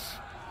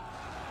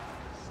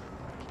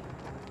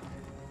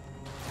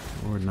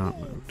 Or not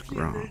moved,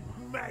 Grom.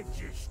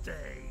 Majesty!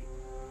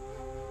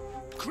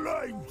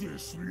 Claim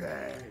this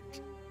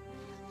land!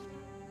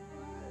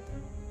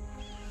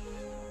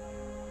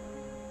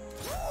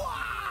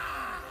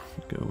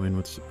 Go in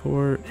with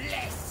support.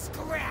 Let's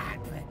scrap.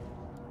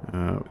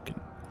 We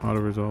can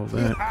auto-resolve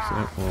that, so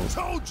that will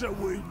Told you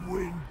we'd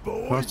win,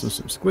 boys! cost us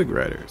some squig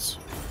riders.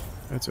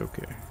 That's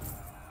okay.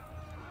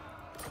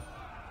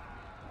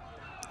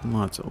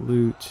 Lots of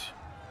loot.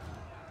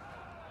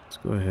 Let's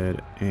go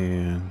ahead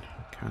and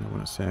kind of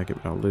want to sack it,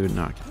 but I'll loot and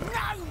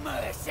occupy. No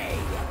mercy.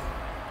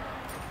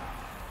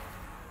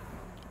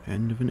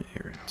 End of an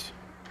errand.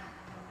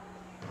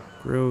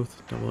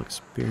 Growth, double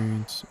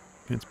experience,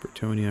 against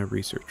Bretonia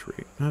research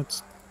rate.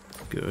 That's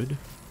good.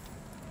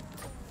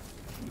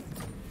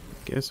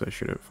 Guess I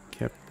should have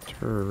kept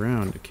her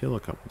around to kill a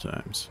couple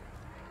times.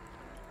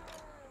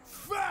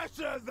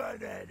 Fatter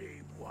than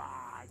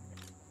anyone!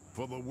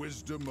 For the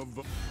wisdom of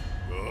the...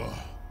 Ugh.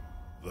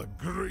 The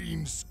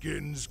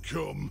greenskins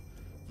come.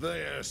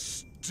 Their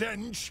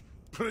stench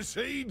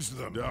precedes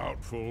them.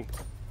 Doubtful.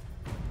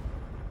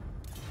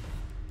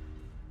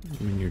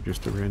 I mean, you're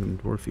just a random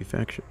dwarfy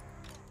faction.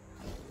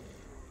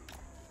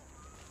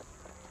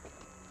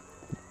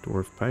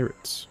 Dwarf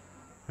pirates.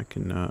 I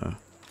can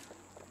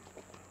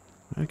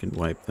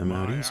wipe them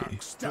out easy.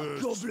 The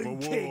Goblin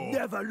King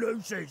never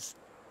loses!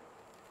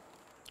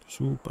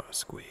 Super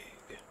squig.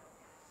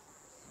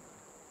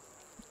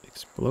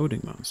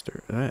 Exploding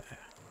monster. Ah.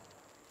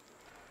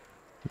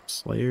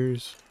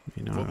 Slayers.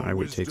 You know, I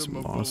would take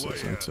some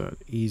losses. That's an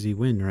easy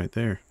win right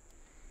there.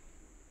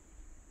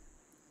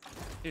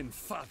 In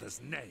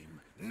Father's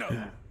name, no.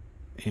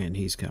 And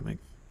he's coming.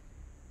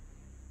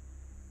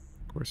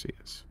 Of course he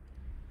is.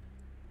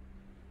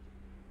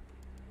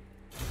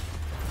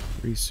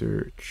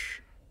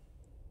 Research.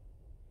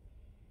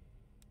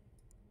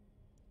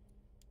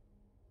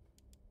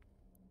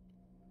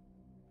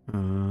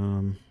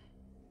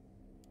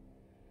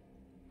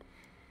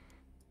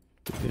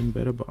 Getting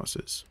better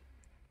bosses.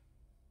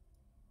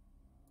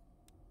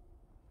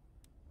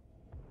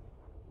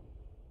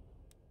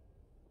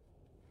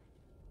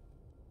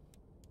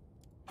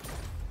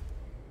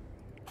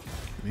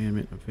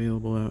 Commandment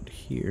available out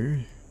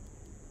here.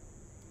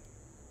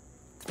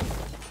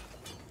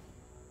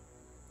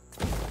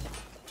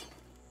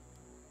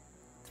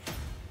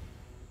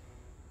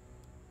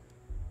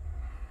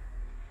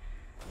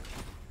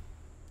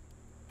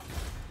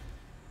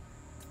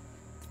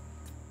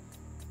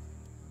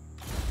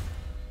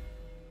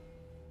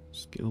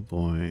 Skill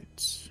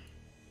points.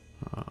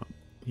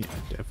 Yeah,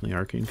 definitely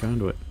Arcane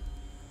Conduit.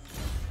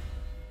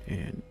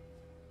 And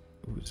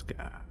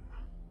Waaagh.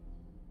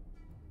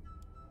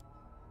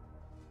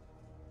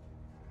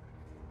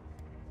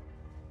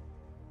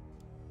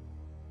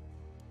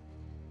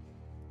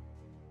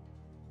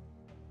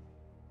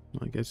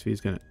 Well, I guess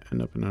he's gonna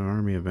end up in an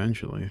army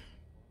eventually.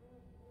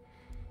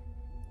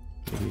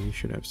 Maybe he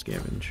should have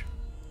Scavenge.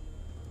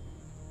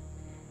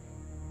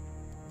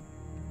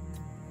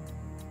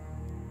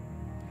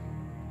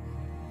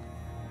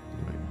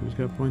 Wait, who's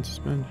got points to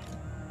spend?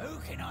 Who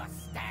can I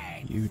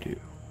stand? You do.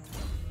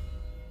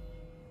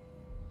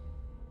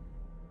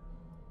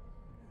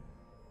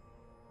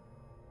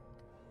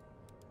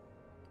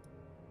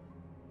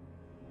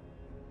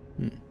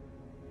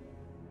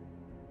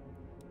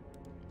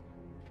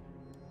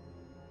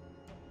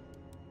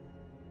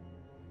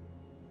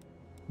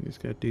 He's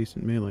got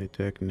decent melee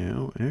tech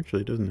now.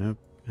 Actually, doesn't have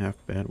half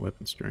bad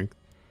weapon strength.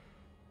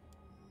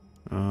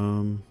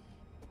 Yeah,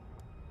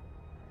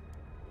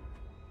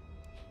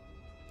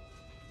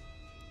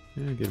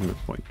 give him a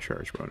point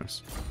charge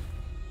bonus.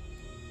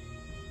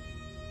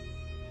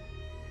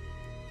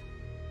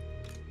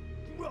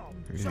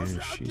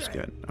 And she's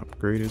got an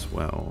upgrade as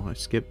well. I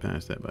skipped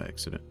past that by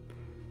accident.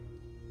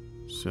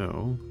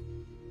 So,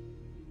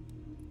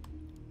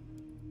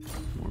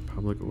 more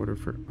public order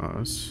for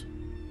us.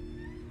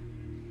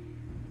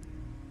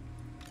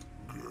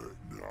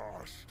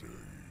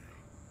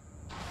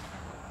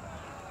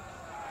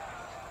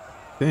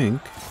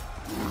 Think I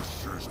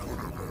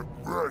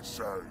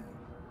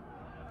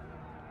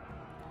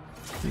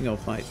think I'll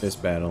fight this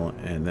battle,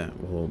 and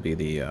that will be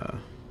the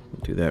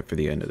we'll do that for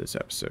the end of this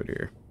episode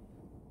here.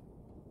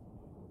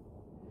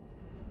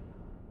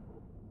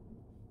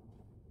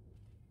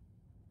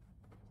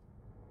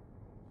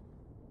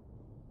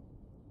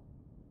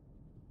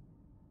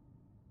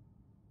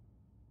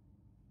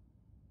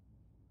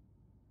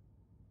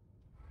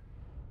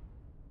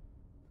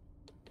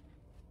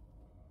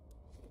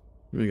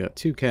 We got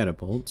 2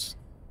 catapults.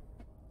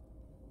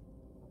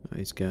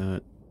 He's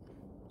got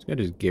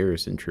his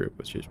garrison troop,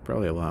 which is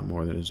probably a lot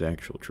more than his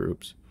actual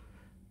troops.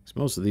 Because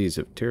most of these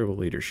have terrible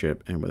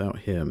leadership, and without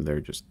him, they're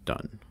just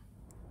done.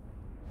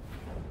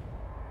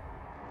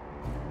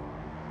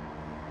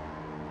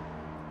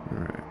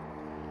 Alright.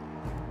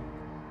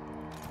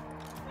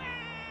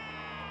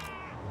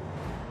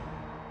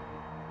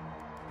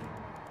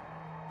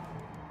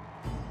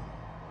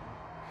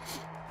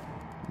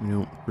 We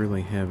don't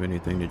really have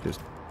anything to just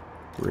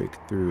break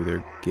through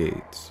their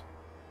gates.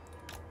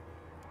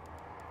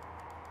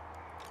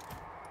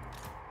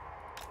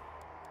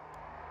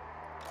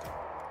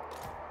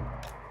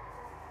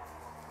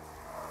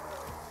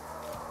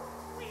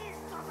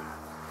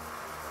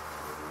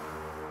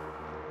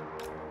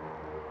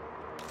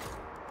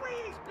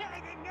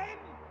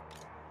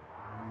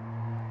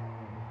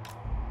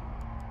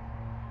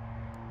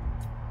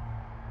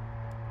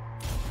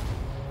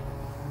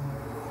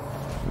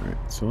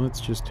 So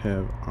let's just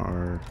have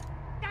our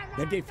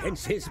The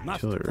defenses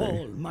must artillery.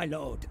 fall, my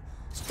lord.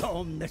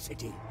 Storm the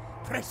city.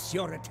 Press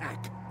your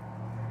attack.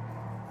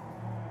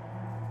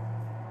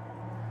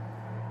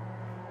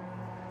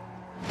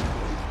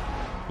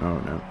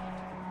 Oh no.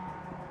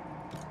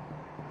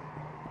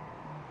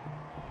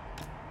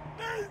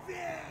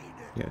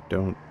 Yeah,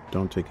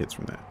 don't take hits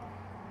from that.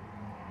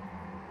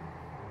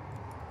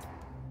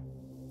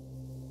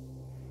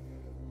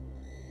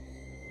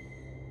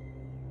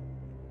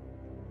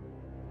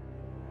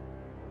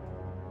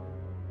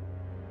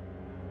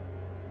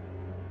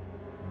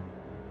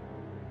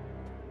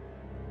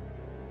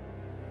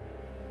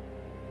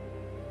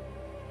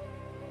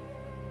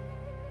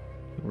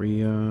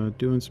 We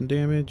doing some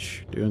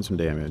damage? Doing some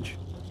damage.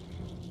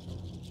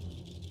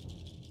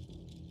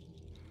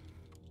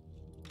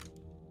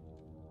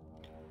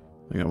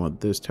 I think I want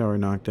this tower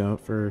knocked out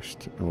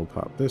first, and we'll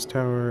pop this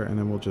tower, and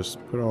then we'll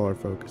just put all our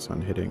focus on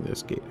hitting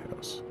this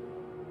gatehouse.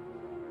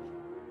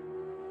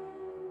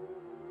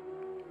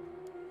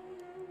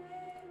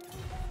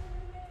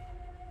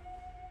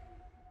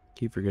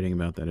 Keep forgetting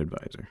about that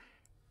advisor.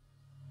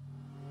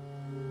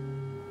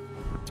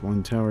 That's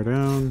one tower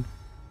down.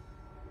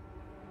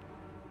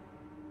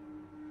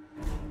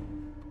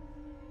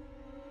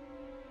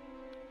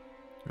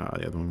 Ah,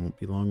 the other one won't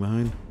be long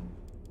behind.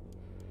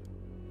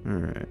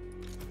 Alright.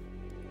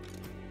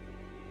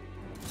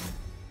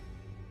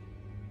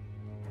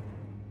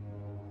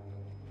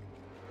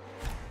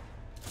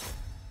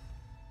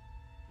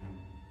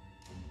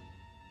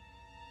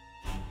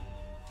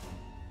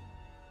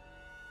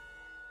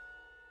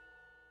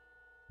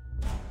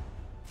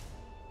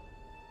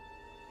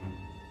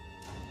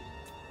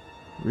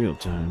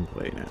 Real-time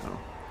play now.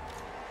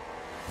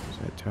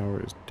 That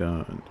tower is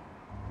done.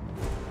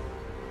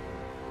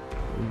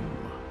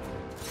 Ooh.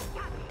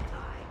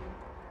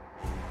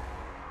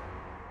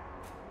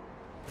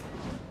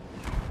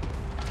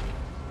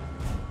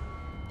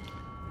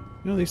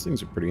 You know, these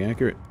things are pretty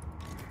accurate.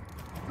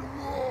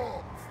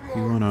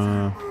 You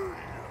wanna...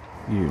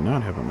 You do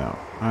not have them out.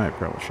 I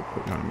probably should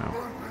put them out.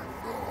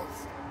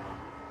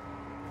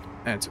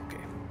 That's okay.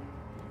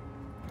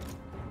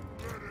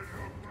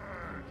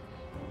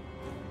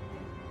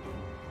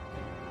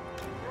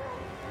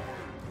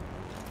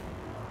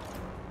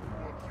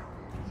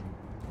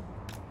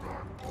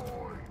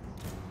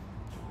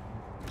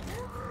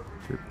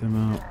 Trip them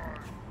out.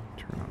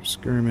 Turn off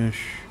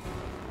skirmish.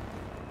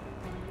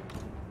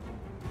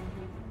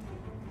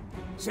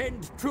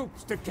 Send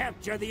troops to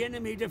capture the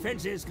enemy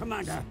defenses,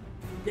 Commander.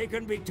 They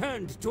can be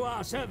turned to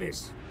our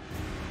service.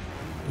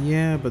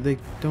 Yeah, but they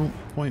don't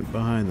point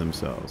behind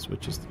themselves,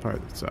 which is the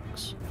part that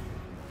sucks.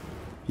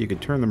 If you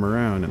could turn them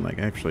around and like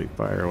actually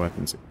fire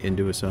weapons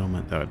into a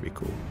settlement, that would be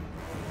cool.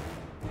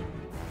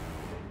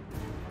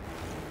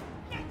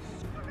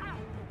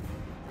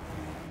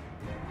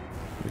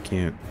 We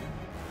can't.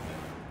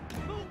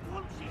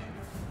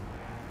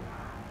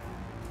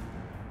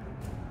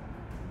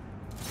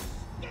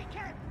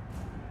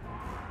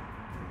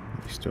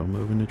 Are we still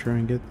moving to try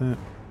and get that?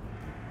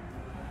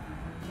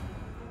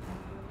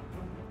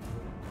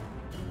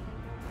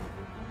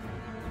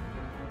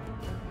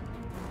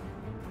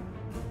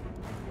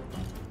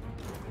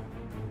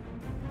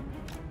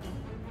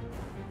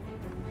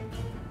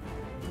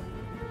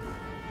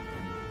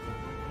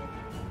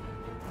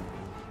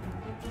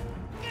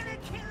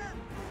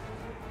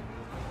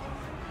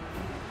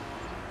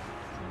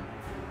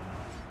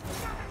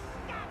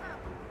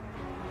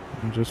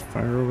 Just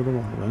fire over the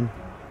wall then.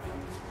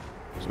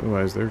 So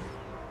otherwise they're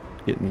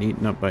getting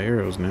eaten up by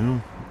arrows now.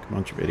 Like a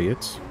bunch of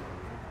idiots.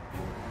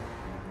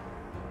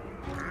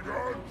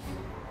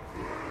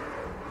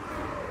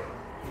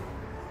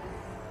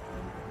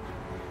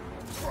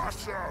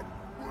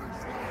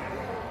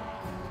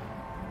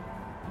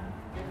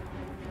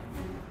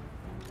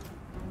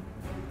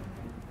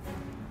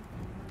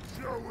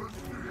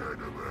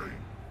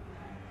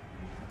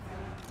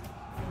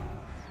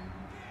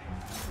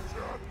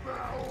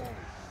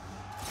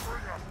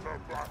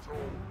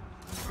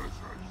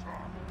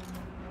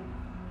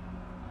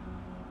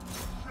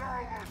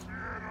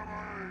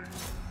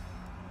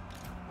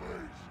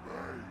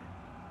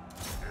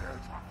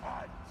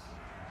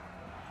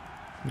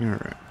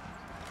 Alright.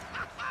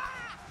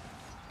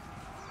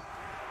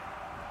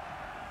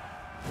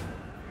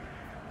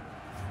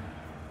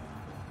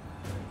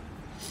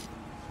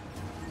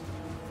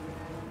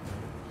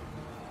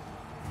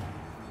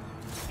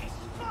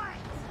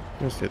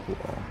 Just hit the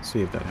wall.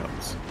 See if that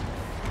helps.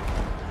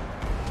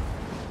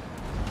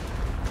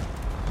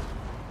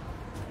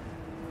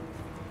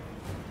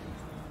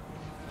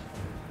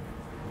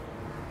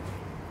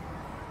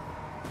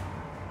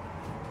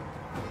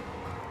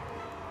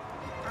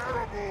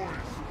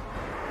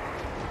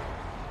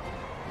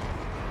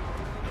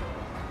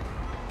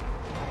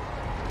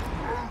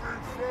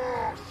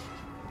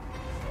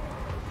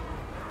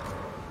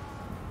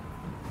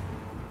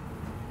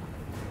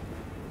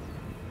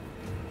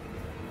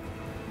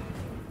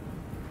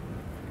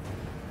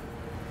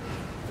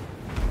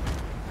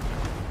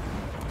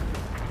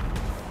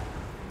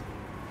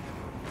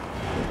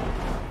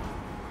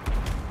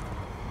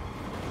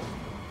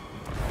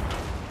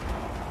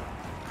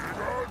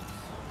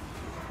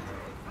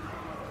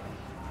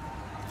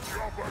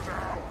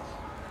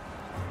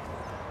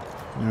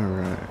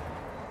 Alright.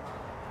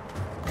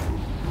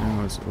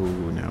 Now is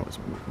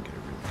when we can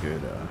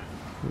get a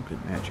real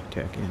good magic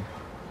attack in.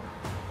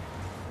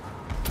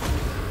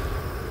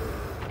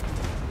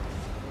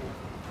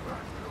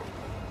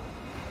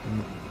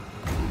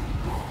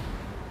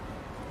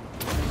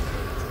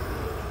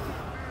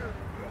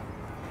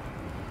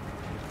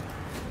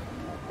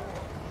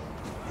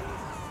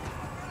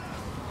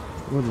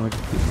 I would like to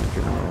keep my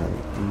general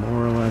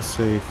more or less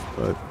safe,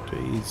 but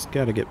he's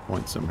got to get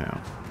points somehow.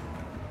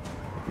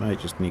 Might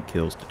just need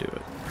kills to do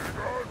it.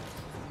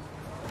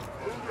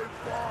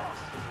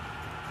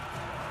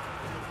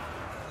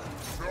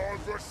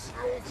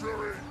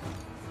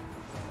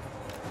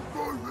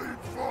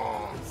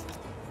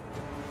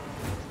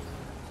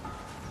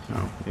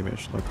 Oh, maybe I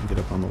should let them get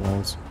up on the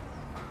walls.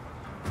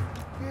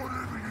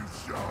 Whatever you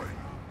say.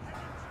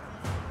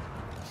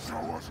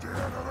 Show us the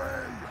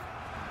enemy.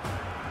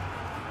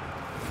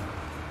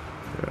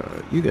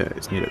 You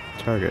guys need a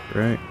target,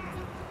 right?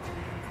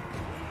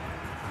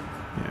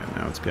 Yeah,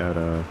 now it's got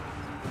now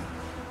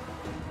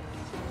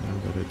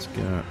that it's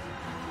got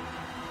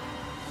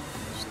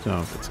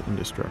stuff, it's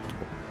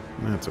indestructible.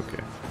 That's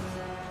okay.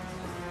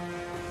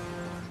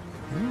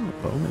 Oh, a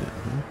bowman,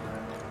 huh?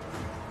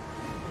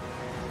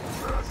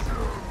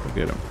 Look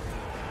at him.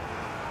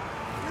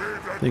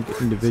 I think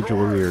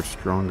individually they're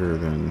stronger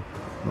than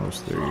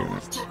most of their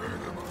units.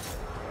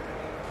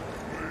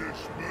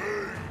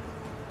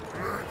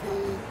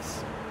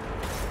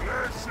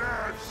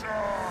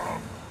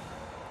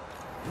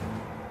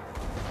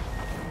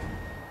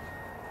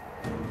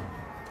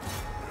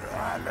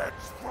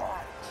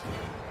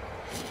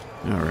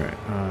 Alright,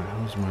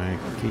 how's my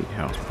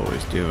gatehouse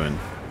boys doing?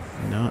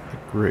 Not the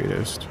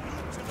greatest.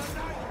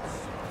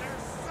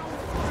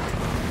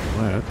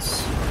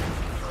 Let's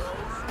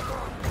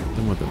hit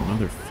them with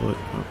another foot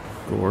of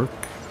Gork.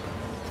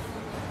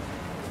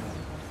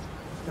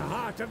 The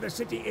heart of the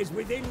city is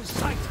within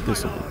sight,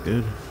 This my will lord. be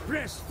good.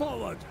 Press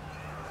forward.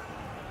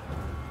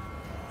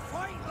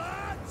 Fight,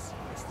 lads!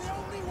 It's the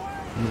only way!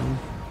 No,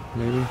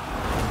 maybe.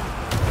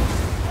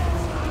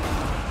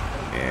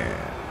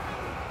 Yeah.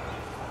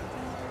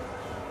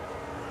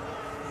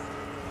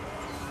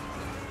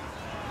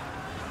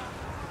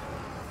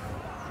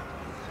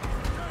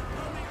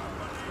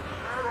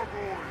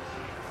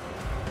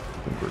 I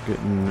think we're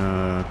getting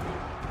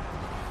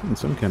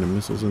some kind of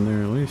missiles in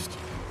there at least.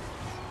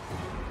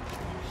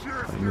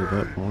 I move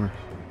up more.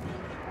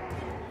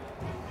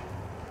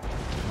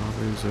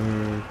 Others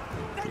are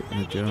getting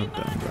the job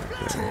done back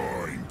there.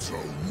 Time to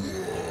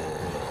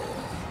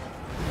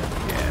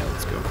Yeah,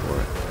 let's go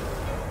for it.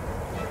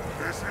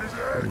 This is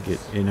If we it. get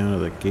in out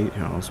of the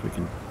gatehouse, we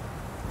can do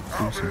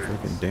some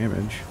freaking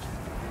damage.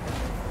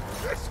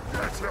 Let's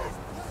get him.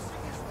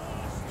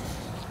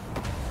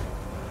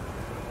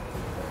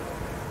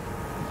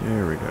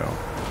 There we go.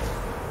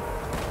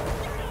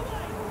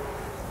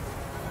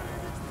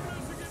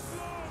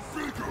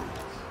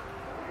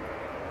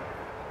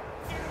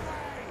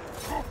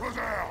 Coppers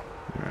out.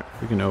 Alright,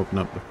 we can open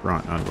up the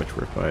front on which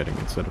we're fighting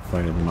instead of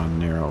fighting them on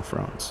narrow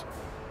fronts.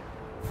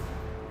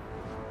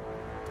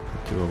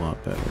 Do a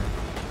lot better.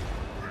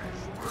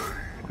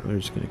 They're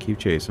just gonna keep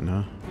chasing,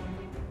 huh?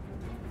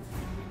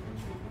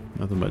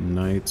 Nothing but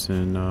knights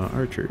and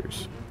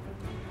archers.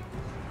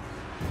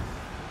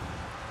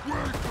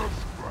 Where's the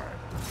scrap?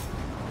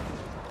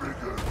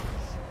 Figures.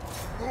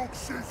 Luke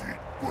says it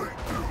will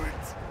do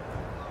it.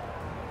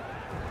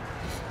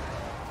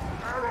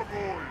 Arrow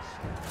boys.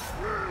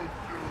 We'll do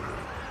it.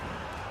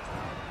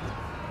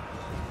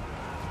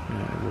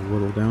 Yeah, we'll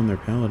whittle down their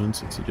paladin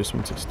since he just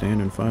wants to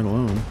stand and fight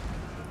alone.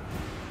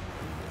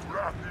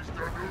 Rap is the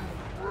new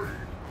breed.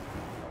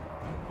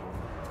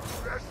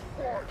 Let's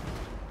fight.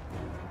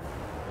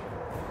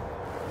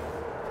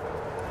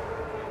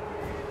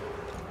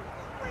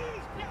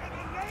 Please, get in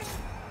then!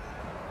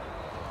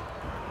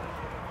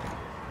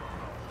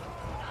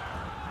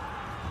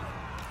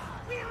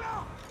 We're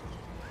off!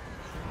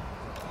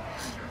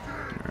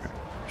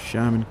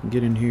 Shaman can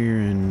get in here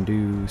and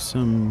do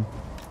some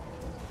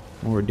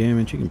more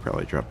damage. He can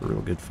probably drop a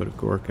real good foot of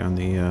Gork on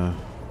the,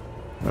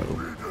 uh-oh.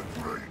 Lead the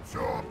flames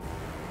up.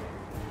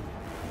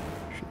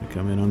 Should have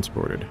come in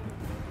unsported.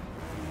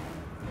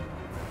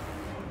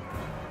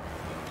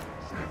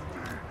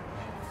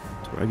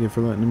 That's what I get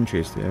for letting him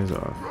chase the guys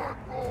off. Run,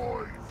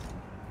 boys.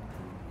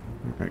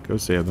 Alright, go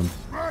save them.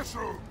 Smash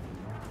 'em.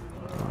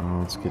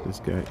 Let's get this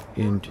guy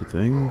into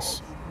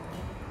things.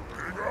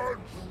 Big guns.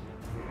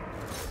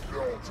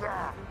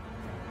 Filter.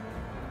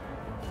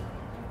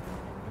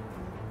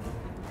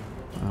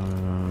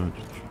 The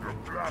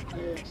Black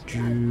Hawks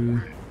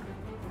do-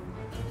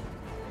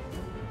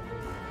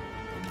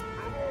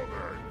 Come on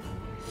then.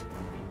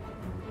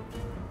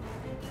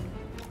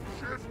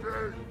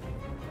 Shifting.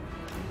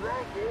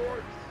 Run,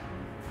 boys.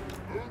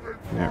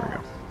 Moving There we go.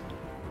 fast.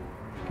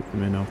 Get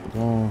them in off the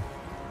wall.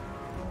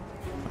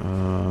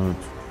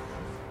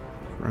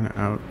 Run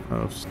out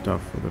of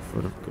stuff with a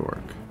foot of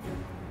Gork.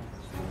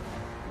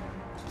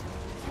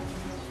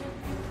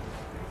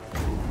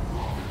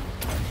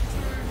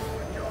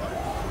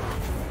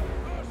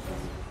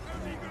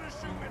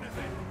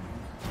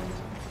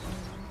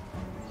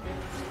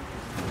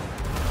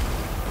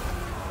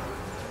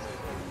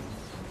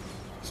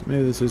 So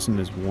maybe this isn't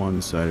as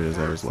one-sided as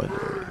I was led to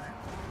believe.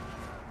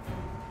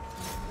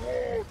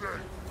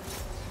 Warden.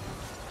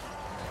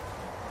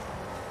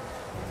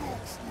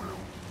 Looks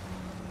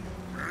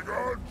will. Big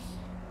guns.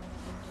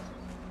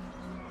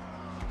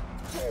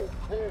 Full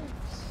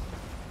coats.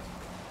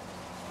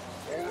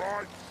 All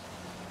right.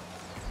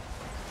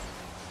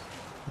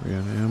 We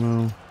got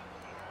ammo.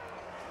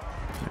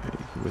 Yeah,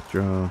 you can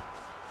withdraw.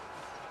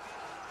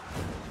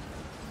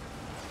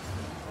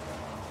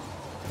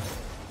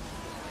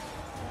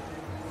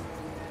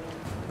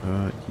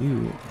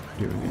 You aren't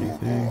doing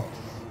anything.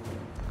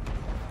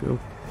 Go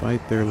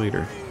fight their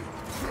leader.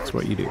 That's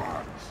what you do.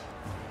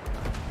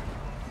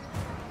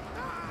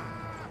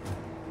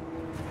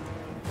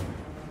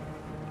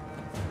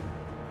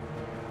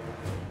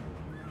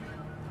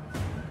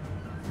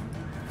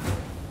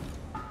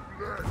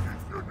 That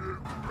is the new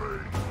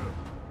breed.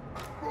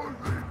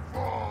 Moving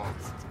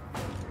fast.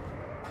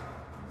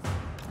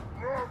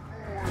 Run,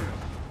 boys.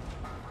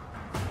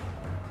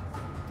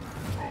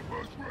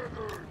 Choppers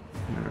ready.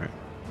 Alright.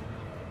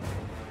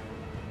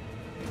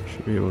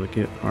 Should be able to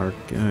get our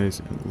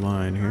guys in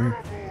line here.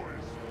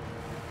 Boys.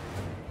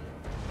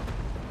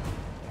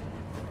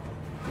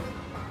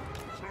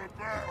 To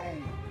battle.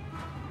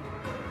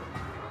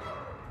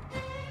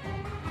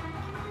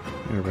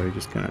 Everybody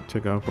just kind of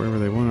took off wherever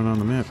they wanted on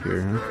the map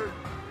here, huh?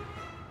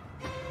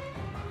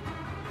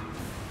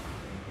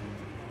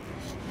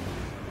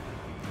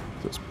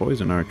 Those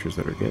poison archers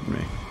that are getting me.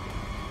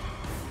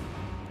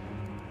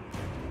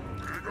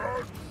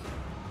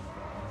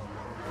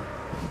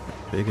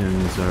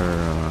 Biggins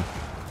are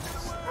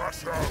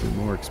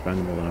more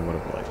expendable than I would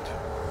have liked.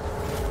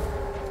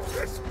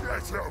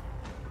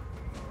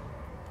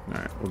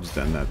 Alright, we'll just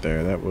end that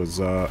there. That was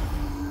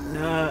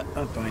not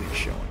a tiny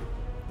showing.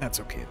 That's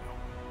okay though.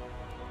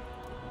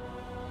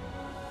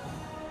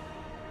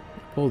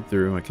 Pulled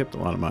through. I kept a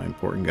lot of my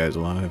important guys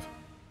alive.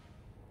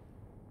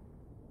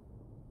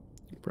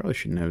 Probably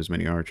shouldn't have as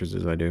many archers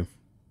as I do.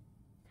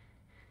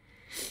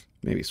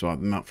 Maybe swap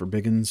them out for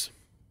biggins.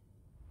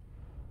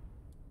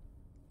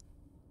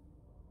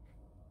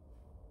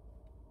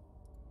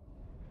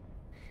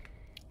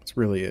 This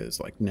really is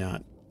like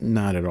not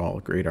at all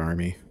a great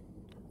army.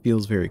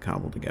 Feels very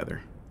cobbled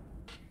together.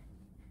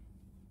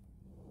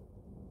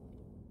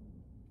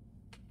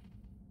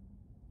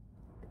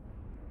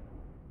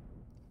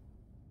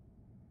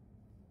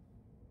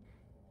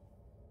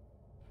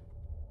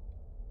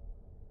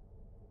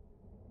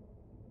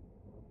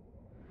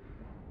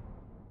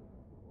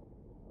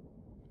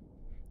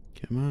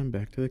 Come on,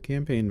 back to the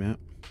campaign map.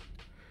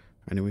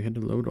 I knew we had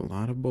to load a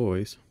lot of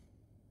boys.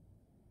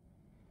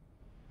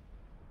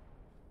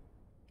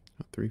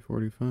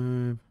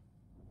 345.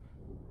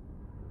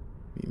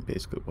 You can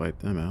basically wipe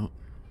them out.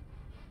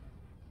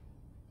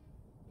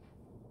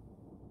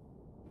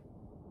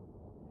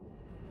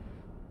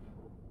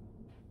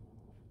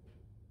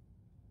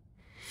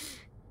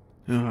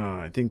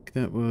 I think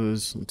that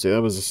was, let's see,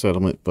 that was a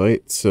settlement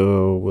fight,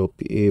 so we'll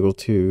be able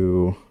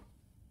to,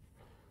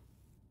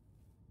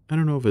 I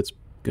don't know if it's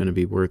going to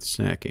be worth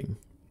sacking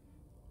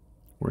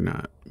or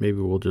not. Maybe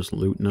we'll just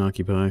loot and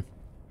occupy.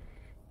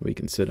 We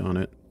can sit on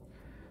it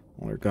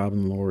while our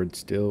Goblin Lord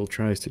still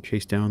tries to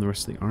chase down the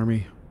rest of the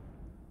army.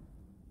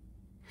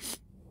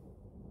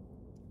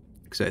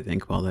 Because I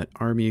think while that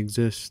army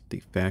exists,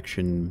 the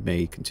faction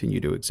may continue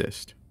to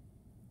exist.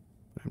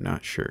 But I'm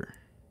not sure.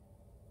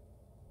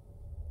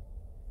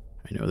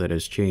 I know that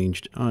has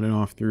changed on and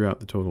off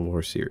throughout the Total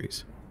War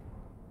series.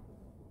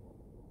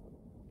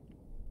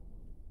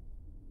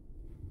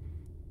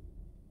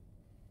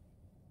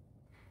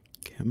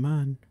 Come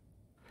on.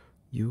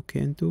 You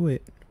can do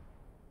it.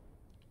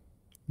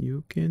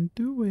 You can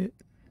do it.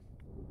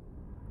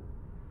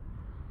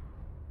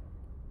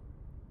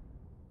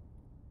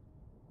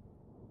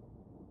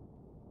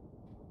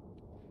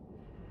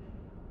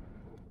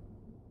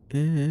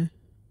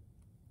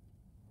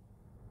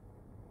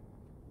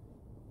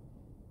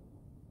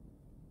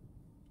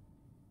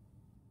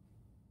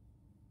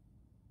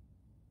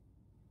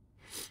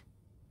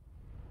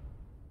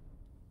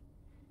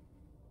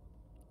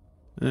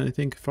 I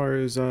think as far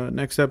as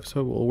next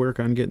episode, we'll work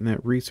on getting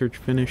that research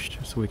finished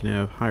so we can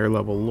have higher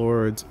level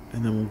lords,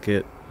 and then we'll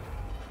get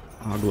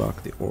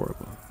Waaagh the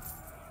Horrible.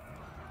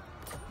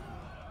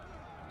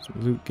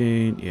 Some loot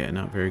gain, yeah,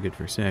 not very good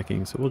for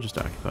sacking, so we'll just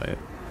occupy it.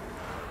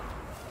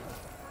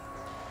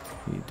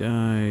 He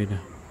died.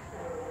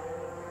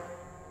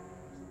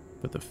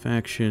 But the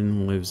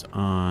faction lives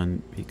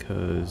on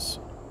because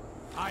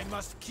I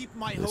must keep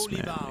my this holy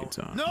man vow. leads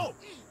on. No!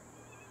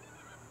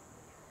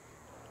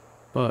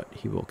 But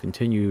he will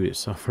continue to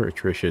suffer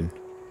attrition,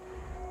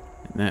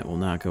 and that will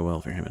not go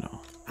well for him at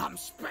all. I'm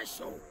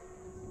special.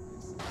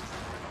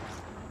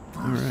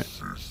 Alright.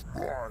 This is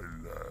my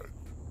land.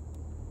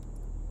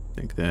 I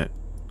think that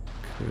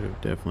could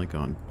have definitely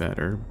gone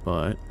better,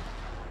 but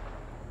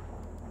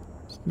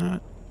it's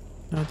not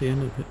the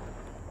end of it.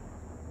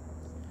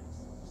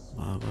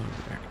 Lava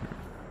Ragnarok.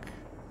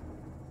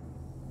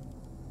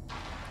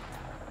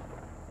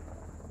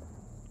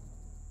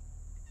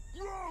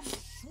 I'm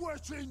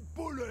sweating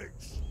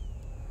bullets.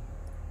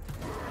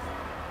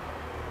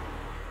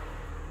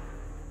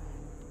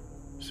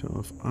 So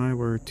if I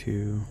were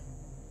to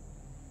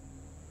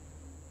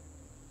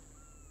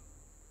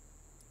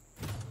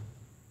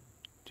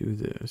do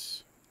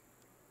this,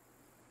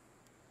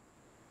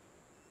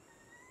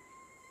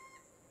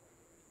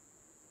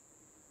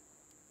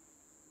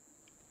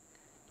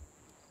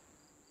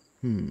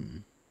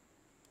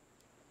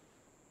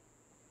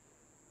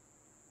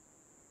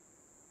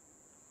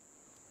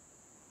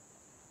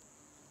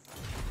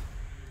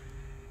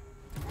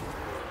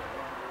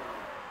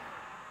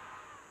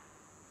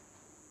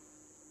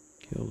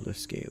 kill the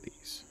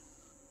Scalies.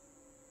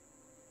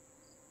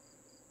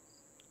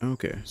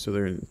 Okay, so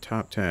they're in the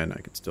top 10.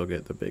 I could still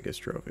get the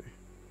biggest trophy.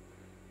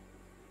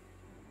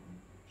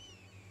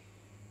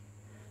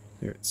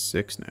 They're at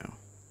 6 now.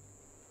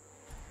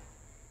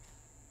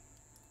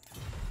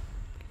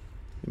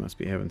 They must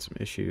be having some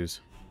issues.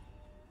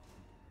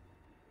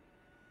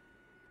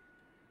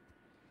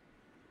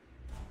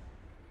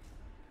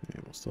 Okay,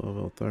 we'll still have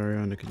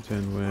Eltharion to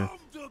contend with.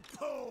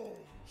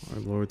 Our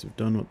lords have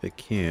done what they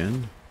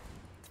can.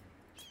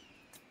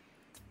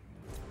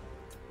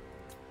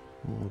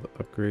 All the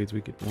upgrades we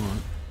could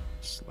want.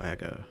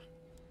 Slagga.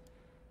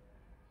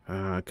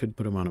 I could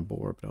put him on a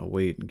boar, but I'll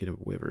wait and get a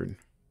wyvern.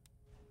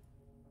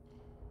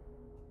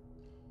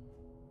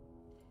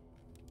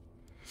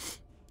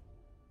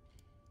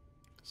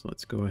 So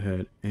let's go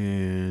ahead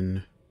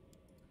and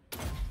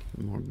give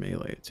him more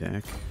melee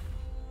attack.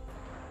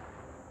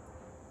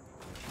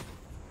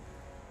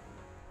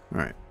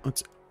 Alright,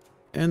 let's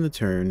end the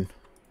turn.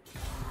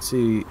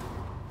 See,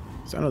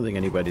 so I don't think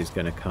anybody's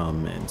going to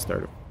come and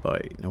start a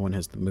fight. No one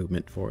has the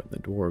movement for it. The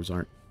dwarves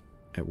aren't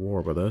at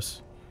war with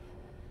us.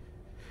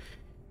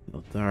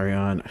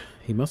 Eltharion,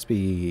 he must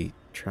be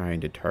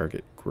trying to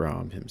target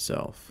Grom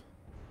himself.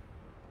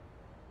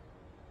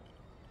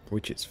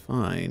 Which is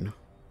fine.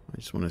 I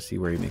just want to see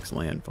where he makes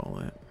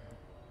landfall at.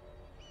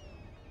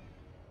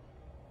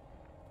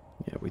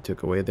 Yeah, we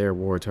took away their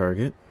war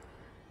target.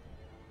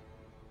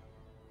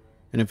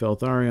 And if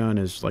Eltharion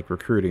is like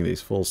recruiting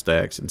these full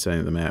stacks and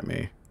sending them at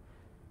me,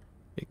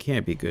 it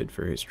can't be good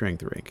for his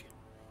strength rank.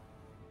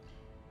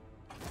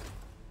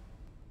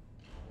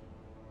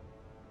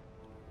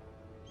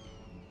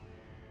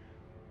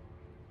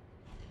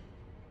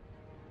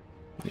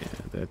 Yeah,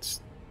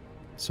 that's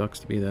sucks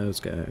to be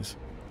those guys.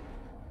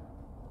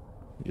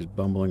 Just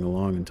bumbling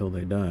along until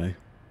they die.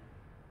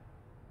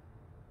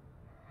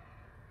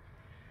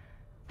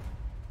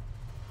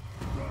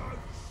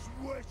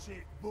 Sweat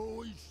it,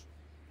 boys.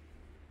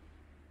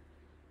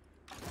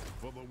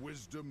 For the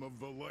wisdom of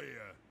the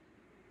lair.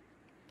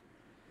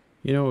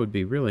 You know, it would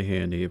be really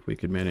handy if we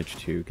could manage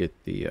to get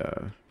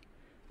the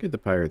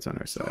pirates on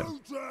our side.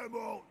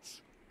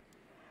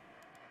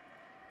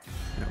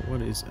 Now,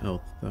 what is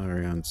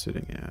Eltharion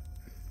sitting at?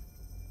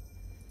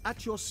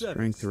 At your service.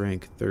 Strength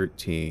rank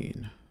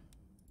 13.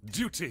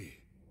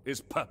 Duty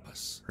is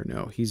purpose. Or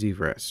no, he's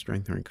Everest.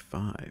 Strength rank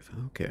 5.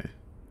 Okay.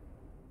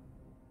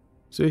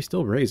 So he's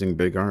still raising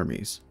big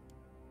armies.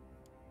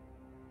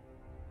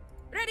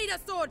 Ready to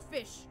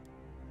swordfish.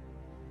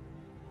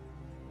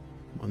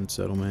 One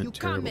settlement, You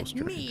terrible come at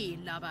strength. me,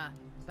 lover,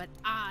 but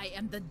I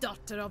am the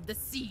daughter of the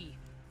sea.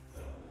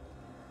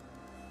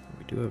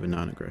 We do have a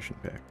non-aggression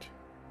pact.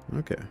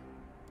 Okay.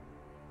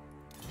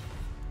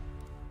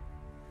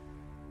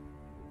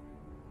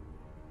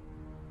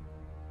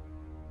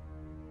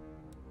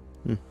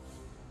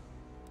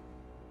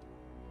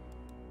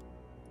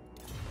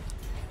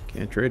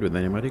 Can't trade with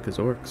anybody because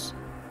orcs.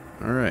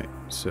 Alright,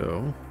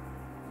 so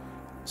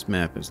this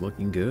map is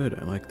looking good.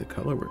 I like the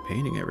color we're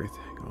painting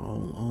everything.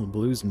 All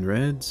blues and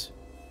reds.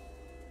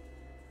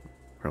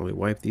 Probably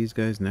wipe these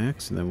guys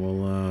next, and then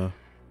we'll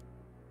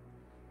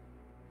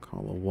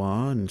call a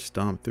Waaagh and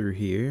stomp through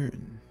here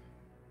and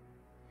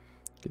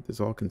get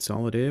this all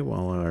consolidated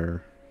while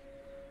our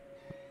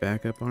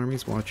backup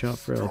armies watch out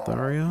for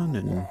Eltharion,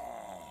 and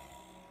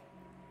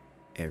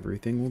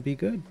everything will be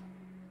good.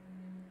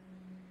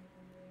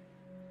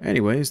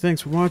 Anyways,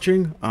 thanks for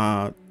watching.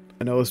 I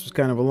know this was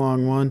kind of a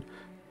long one,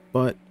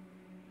 but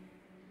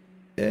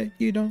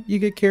you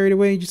get carried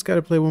away. You just got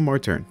to play one more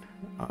turn.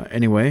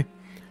 Anyway,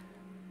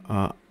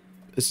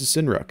 this is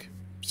Cinruk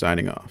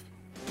signing off.